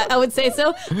 I would say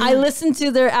so. I listened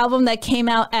to their album that came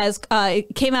out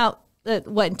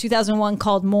in 2001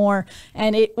 called More,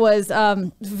 and it was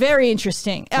very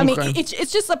interesting. I mean,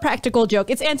 it's just a practical joke.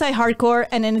 It's anti-hardcore,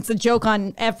 and then it's a joke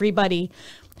on everybody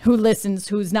who listens,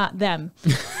 who's not them.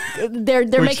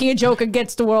 They're making a joke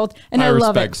against the world, and I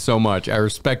love it. I respect so much. I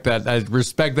respect that. I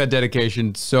respect that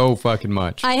dedication so fucking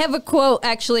much. I have a quote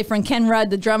actually from Ken Rudd,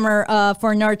 the drummer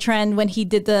for Northrend, when he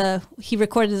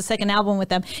recorded the second album with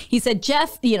them. He said,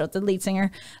 Jeff, the lead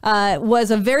singer,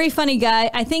 was a very funny guy.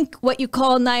 I think what you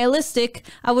call nihilistic,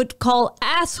 I would call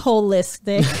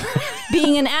assholistic.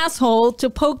 Being an asshole to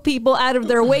poke people out of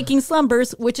their waking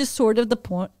slumbers, which is sort of the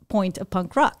point of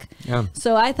punk rock. Yeah.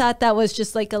 So I thought that was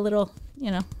just like a little,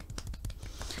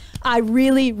 I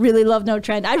really, really love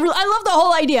Northrend. I love the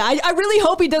whole idea. I really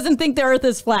hope he doesn't think the earth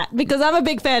is flat, because I'm a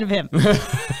big fan of him.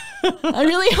 I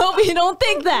really hope you don't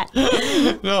think that.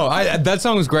 No, that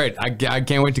song was great. I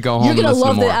can't wait to go home. You're going to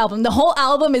love the album. The whole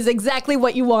album is exactly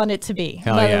what you want it to be,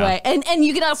 by the way. And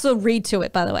you can also read to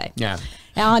it, by the way. Yeah.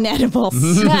 On edibles.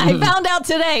 I found out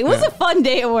today. It was a fun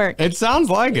day at work. It sounds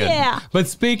like it. Yeah. But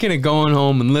speaking of going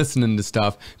home and listening to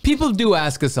stuff, people do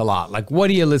ask us a lot, like, what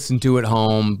do you listen to at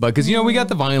home? Because, we got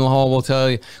the vinyl haul, we'll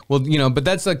tell you. Well, but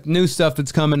that's like new stuff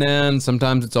that's coming in.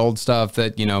 Sometimes it's old stuff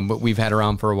that, but we've had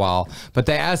around for a while. But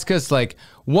they ask us, like,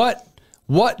 what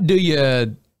do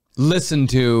you listen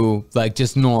to, like,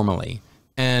 just normally?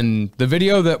 And the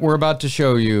video that we're about to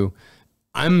show you,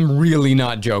 I'm really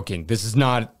not joking. This is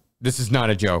not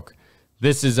a joke.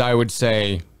 This is, I would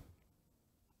say,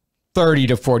 30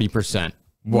 to 40%.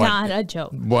 Not a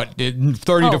joke. 30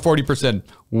 to 40%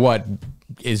 what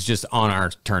is just on our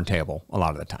turntable a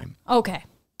lot of the time. Okay.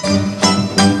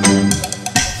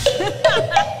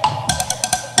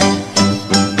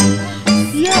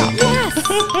 Yeah. Yes.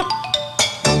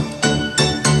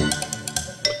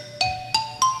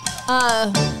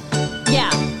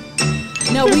 Yeah.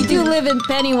 No, we do live in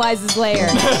Pennywise's lair.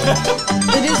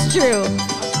 It is true.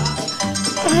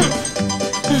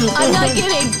 I'm not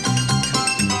kidding.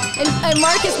 And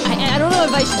Marcus, I don't know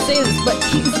if I should say this, but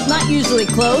he's not usually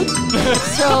clothed.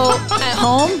 So at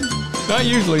home, not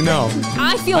usually, no.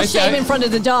 I feel shame in front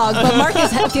of the dog, but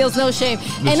Marcus feels no shame.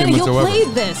 And then he'll play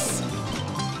this.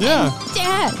 Yeah.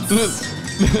 Dance.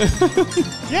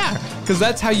 Yeah, because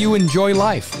that's how you enjoy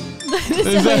life.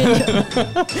 Yes.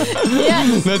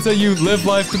 That's how you live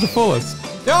life to the fullest.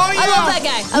 Oh, yeah. I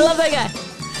love that guy.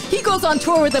 He goes on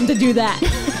tour with them to do that.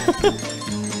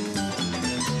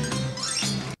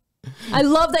 I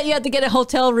love that you had to get a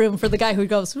hotel room for the guy who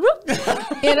goes, whoop.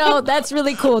 That's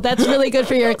really cool. That's really good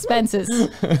for your expenses.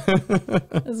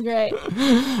 That's great.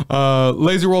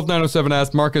 LaserWolf907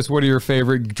 asked, Marcus, what are your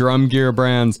favorite drum gear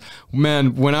brands?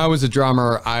 Man, when I was a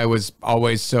drummer, I was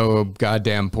always so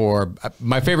goddamn poor.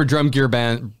 My favorite drum gear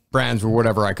brands were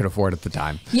whatever I could afford at the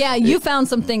time. Yeah, you found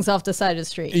some things off the side of the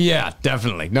street. Yeah,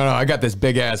 definitely. No, I got this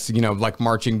big ass, like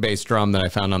marching bass drum that I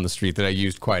found on the street that I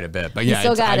used quite a bit. But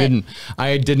yeah,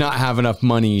 I did not have enough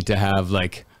money to have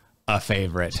like a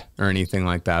favorite or anything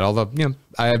like that. Although,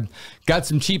 I have got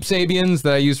some cheap Sabians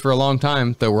that I used for a long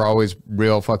time that were always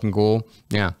real fucking cool.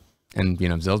 Yeah. And,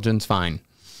 Zildjian's fine.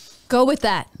 Go with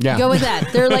that. Yeah. Go with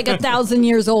that. They're like 1,000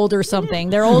 years old or something.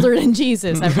 They're older than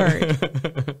Jesus, I've heard.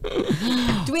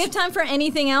 Do we have time for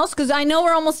anything else? Because I know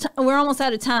we're almost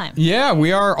out of time. Yeah,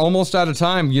 we are almost out of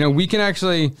time. We can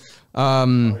actually. You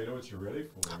know what you're ready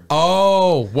for?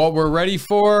 Oh, what we're ready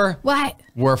for? What?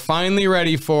 We're finally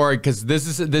ready for it because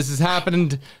this is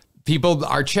happening. People,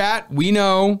 our chat, we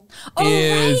know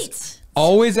is.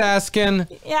 Always asking,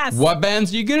 yes, what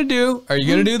bands are you going to do? Are you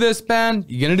going to do this band?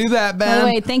 You going to do that band? By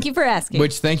the way, thank you for asking.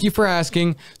 Thank you for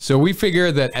asking. So we figure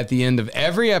that at the end of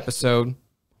every episode,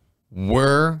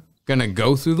 we're going to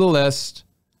go through the list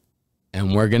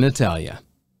and we're going to tell you.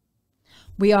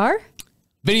 We are?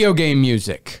 Video game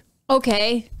music.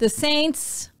 Okay, the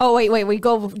Saints. Oh, wait, we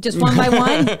go just one by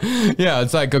one? Yeah,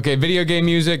 it's like, okay, video game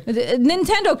music.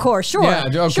 Nintendo Core, sure. Yeah,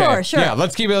 okay. Sure. Yeah,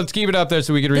 let's keep it up there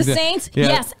so we can read the Saints, yeah.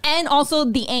 Yes, and also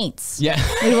the Aints. Yeah.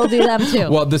 We will do them too.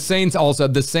 Well, the Saints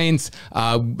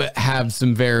have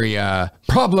some very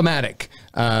problematic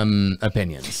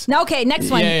opinions. Now, okay,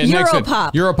 next one. Yeah,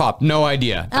 Europop. Europop, no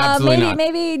idea. Absolutely not.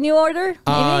 Maybe New Order?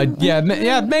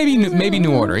 Maybe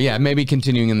New Order. Yeah, maybe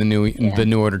continuing in the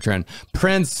New Order trend.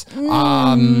 Prince,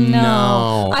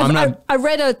 no. I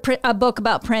read a book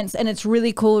about Prince, and it's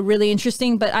really cool, really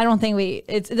interesting, but I don't think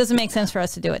it doesn't make sense for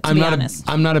us to do it, to be honest.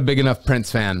 I'm not a big enough Prince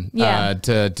fan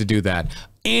to do that.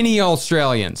 Any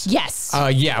Australians? Yes.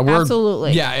 Yeah,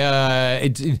 absolutely. Yeah,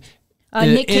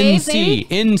 Nick Cave,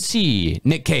 NC.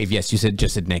 Nick Cave. Yes, you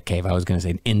just said Nick Cave. I was going to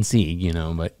say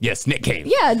NC, but yes, Nick Cave.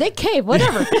 Yeah, Nick Cave,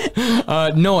 whatever.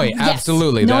 Noi,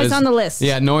 absolutely. Noi's on the list.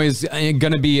 Yeah, Noi is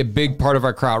going to be a big part of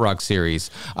our Krautrock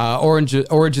series.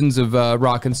 Origins of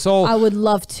Rock and Soul. I would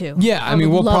love to. Yeah, I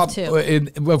mean,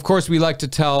 of course, we like to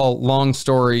tell long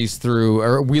stories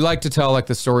or we like to tell like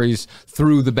the stories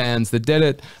through the bands that did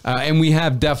it. And we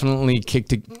have definitely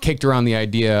kicked around the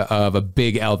idea of a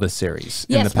big Elvis series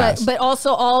in the past. But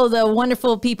also all the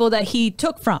wonderful people that he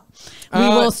took from. We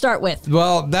will start with.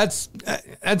 Well, that's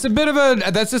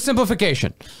a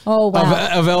simplification. Oh,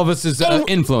 wow. Of Elvis's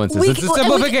influences. It's a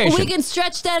simplification. We can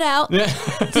stretch that out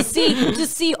to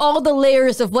see all the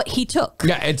layers of what he took.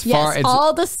 Yeah, it's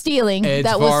all the stealing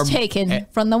that was taken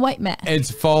from the white man. It's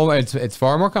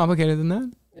far more complicated than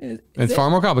that. It's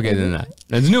far more complicated than that.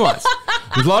 There's nuance.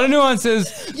 There's a lot of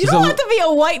nuances. You don't have to be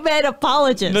a white man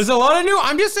apologist. There's a lot of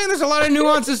I'm just saying there's a lot of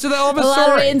nuances to the Elvis story. A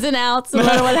lot of ins and outs, a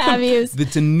lot of what have you.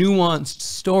 It's a nuanced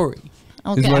story,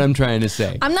 is what I'm trying to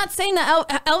say. I'm not saying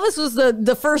that Elvis was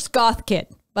the first goth kid,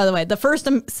 by the way. The first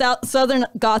Southern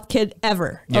goth kid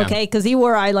ever, okay? Because he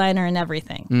wore eyeliner and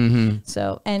everything. Mm-hmm.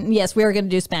 So, and yes, we are going to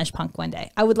do Spanish Punk one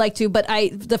day. I would like to, but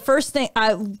the first thing,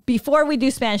 before we do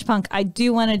Spanish Punk, I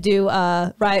do want to do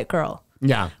Riot Girl.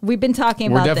 Yeah. We've been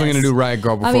talking about this. We're definitely going to do Riot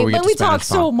Girl before we get to Spanish talk Punk.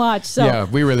 so much. So. Yeah,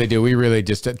 we really do. We really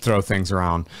just throw things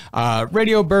around.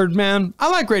 Radio Birdman. I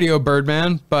like Radio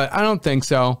Birdman, but I don't think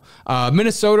so.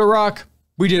 Minnesota Rock.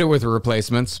 We did it with the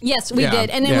Replacements. Yes, we did.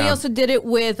 And then we also did it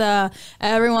with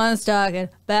Everyone's Talking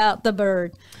About the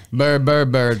Bird. Bird.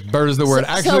 Bird is the word.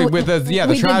 Actually, with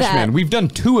the Trash Man. We've done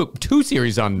two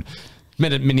series on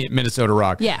Minnesota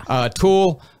Rock. Yeah.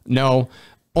 Tool, no.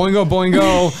 Oingo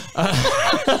Boingo.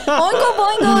 Oingo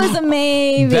Boingo is a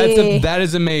maybe. That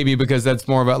is a maybe because that's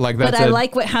more about like that's. But I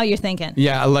like how you're thinking.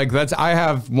 Yeah, like that's.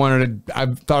 I've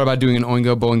thought about doing an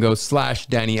Oingo Boingo /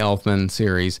 Danny Elfman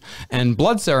series and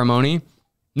Blood Ceremony.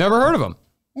 Never heard of them.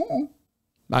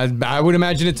 I would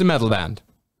imagine it's a metal band.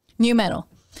 New metal.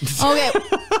 Okay.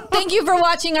 Thank you for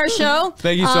watching our show.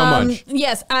 Thank you so much.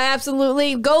 Yes, I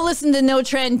absolutely. Go listen to No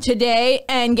Trend Today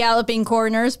and Galloping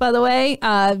Corners, by the way.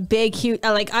 Big, huge.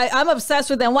 I'm obsessed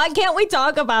with them. Why can't we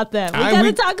talk about them? We got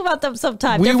to talk about them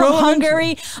sometime. They're from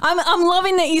Hungary. I'm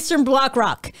loving the Eastern Bloc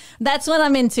rock. That's what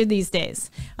I'm into these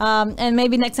days. And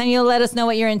maybe next time you'll let us know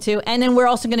what you're into. And then we're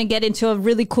also going to get into a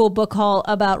really cool book haul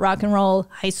about rock and roll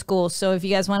high school. So if you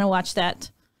guys want to watch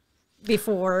that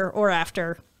before or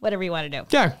after, whatever you want to do.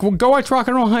 Yeah, go watch Rock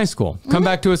and Roll High School. Come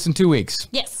back to us in 2 weeks.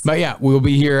 Yes. But yeah, we'll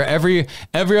be here every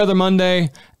other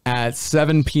Monday at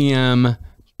 7 p.m.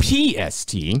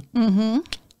 PST. Mm-hmm.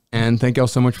 And thank y'all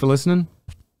so much for listening.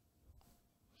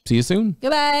 See you soon.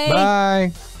 Goodbye.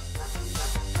 Bye.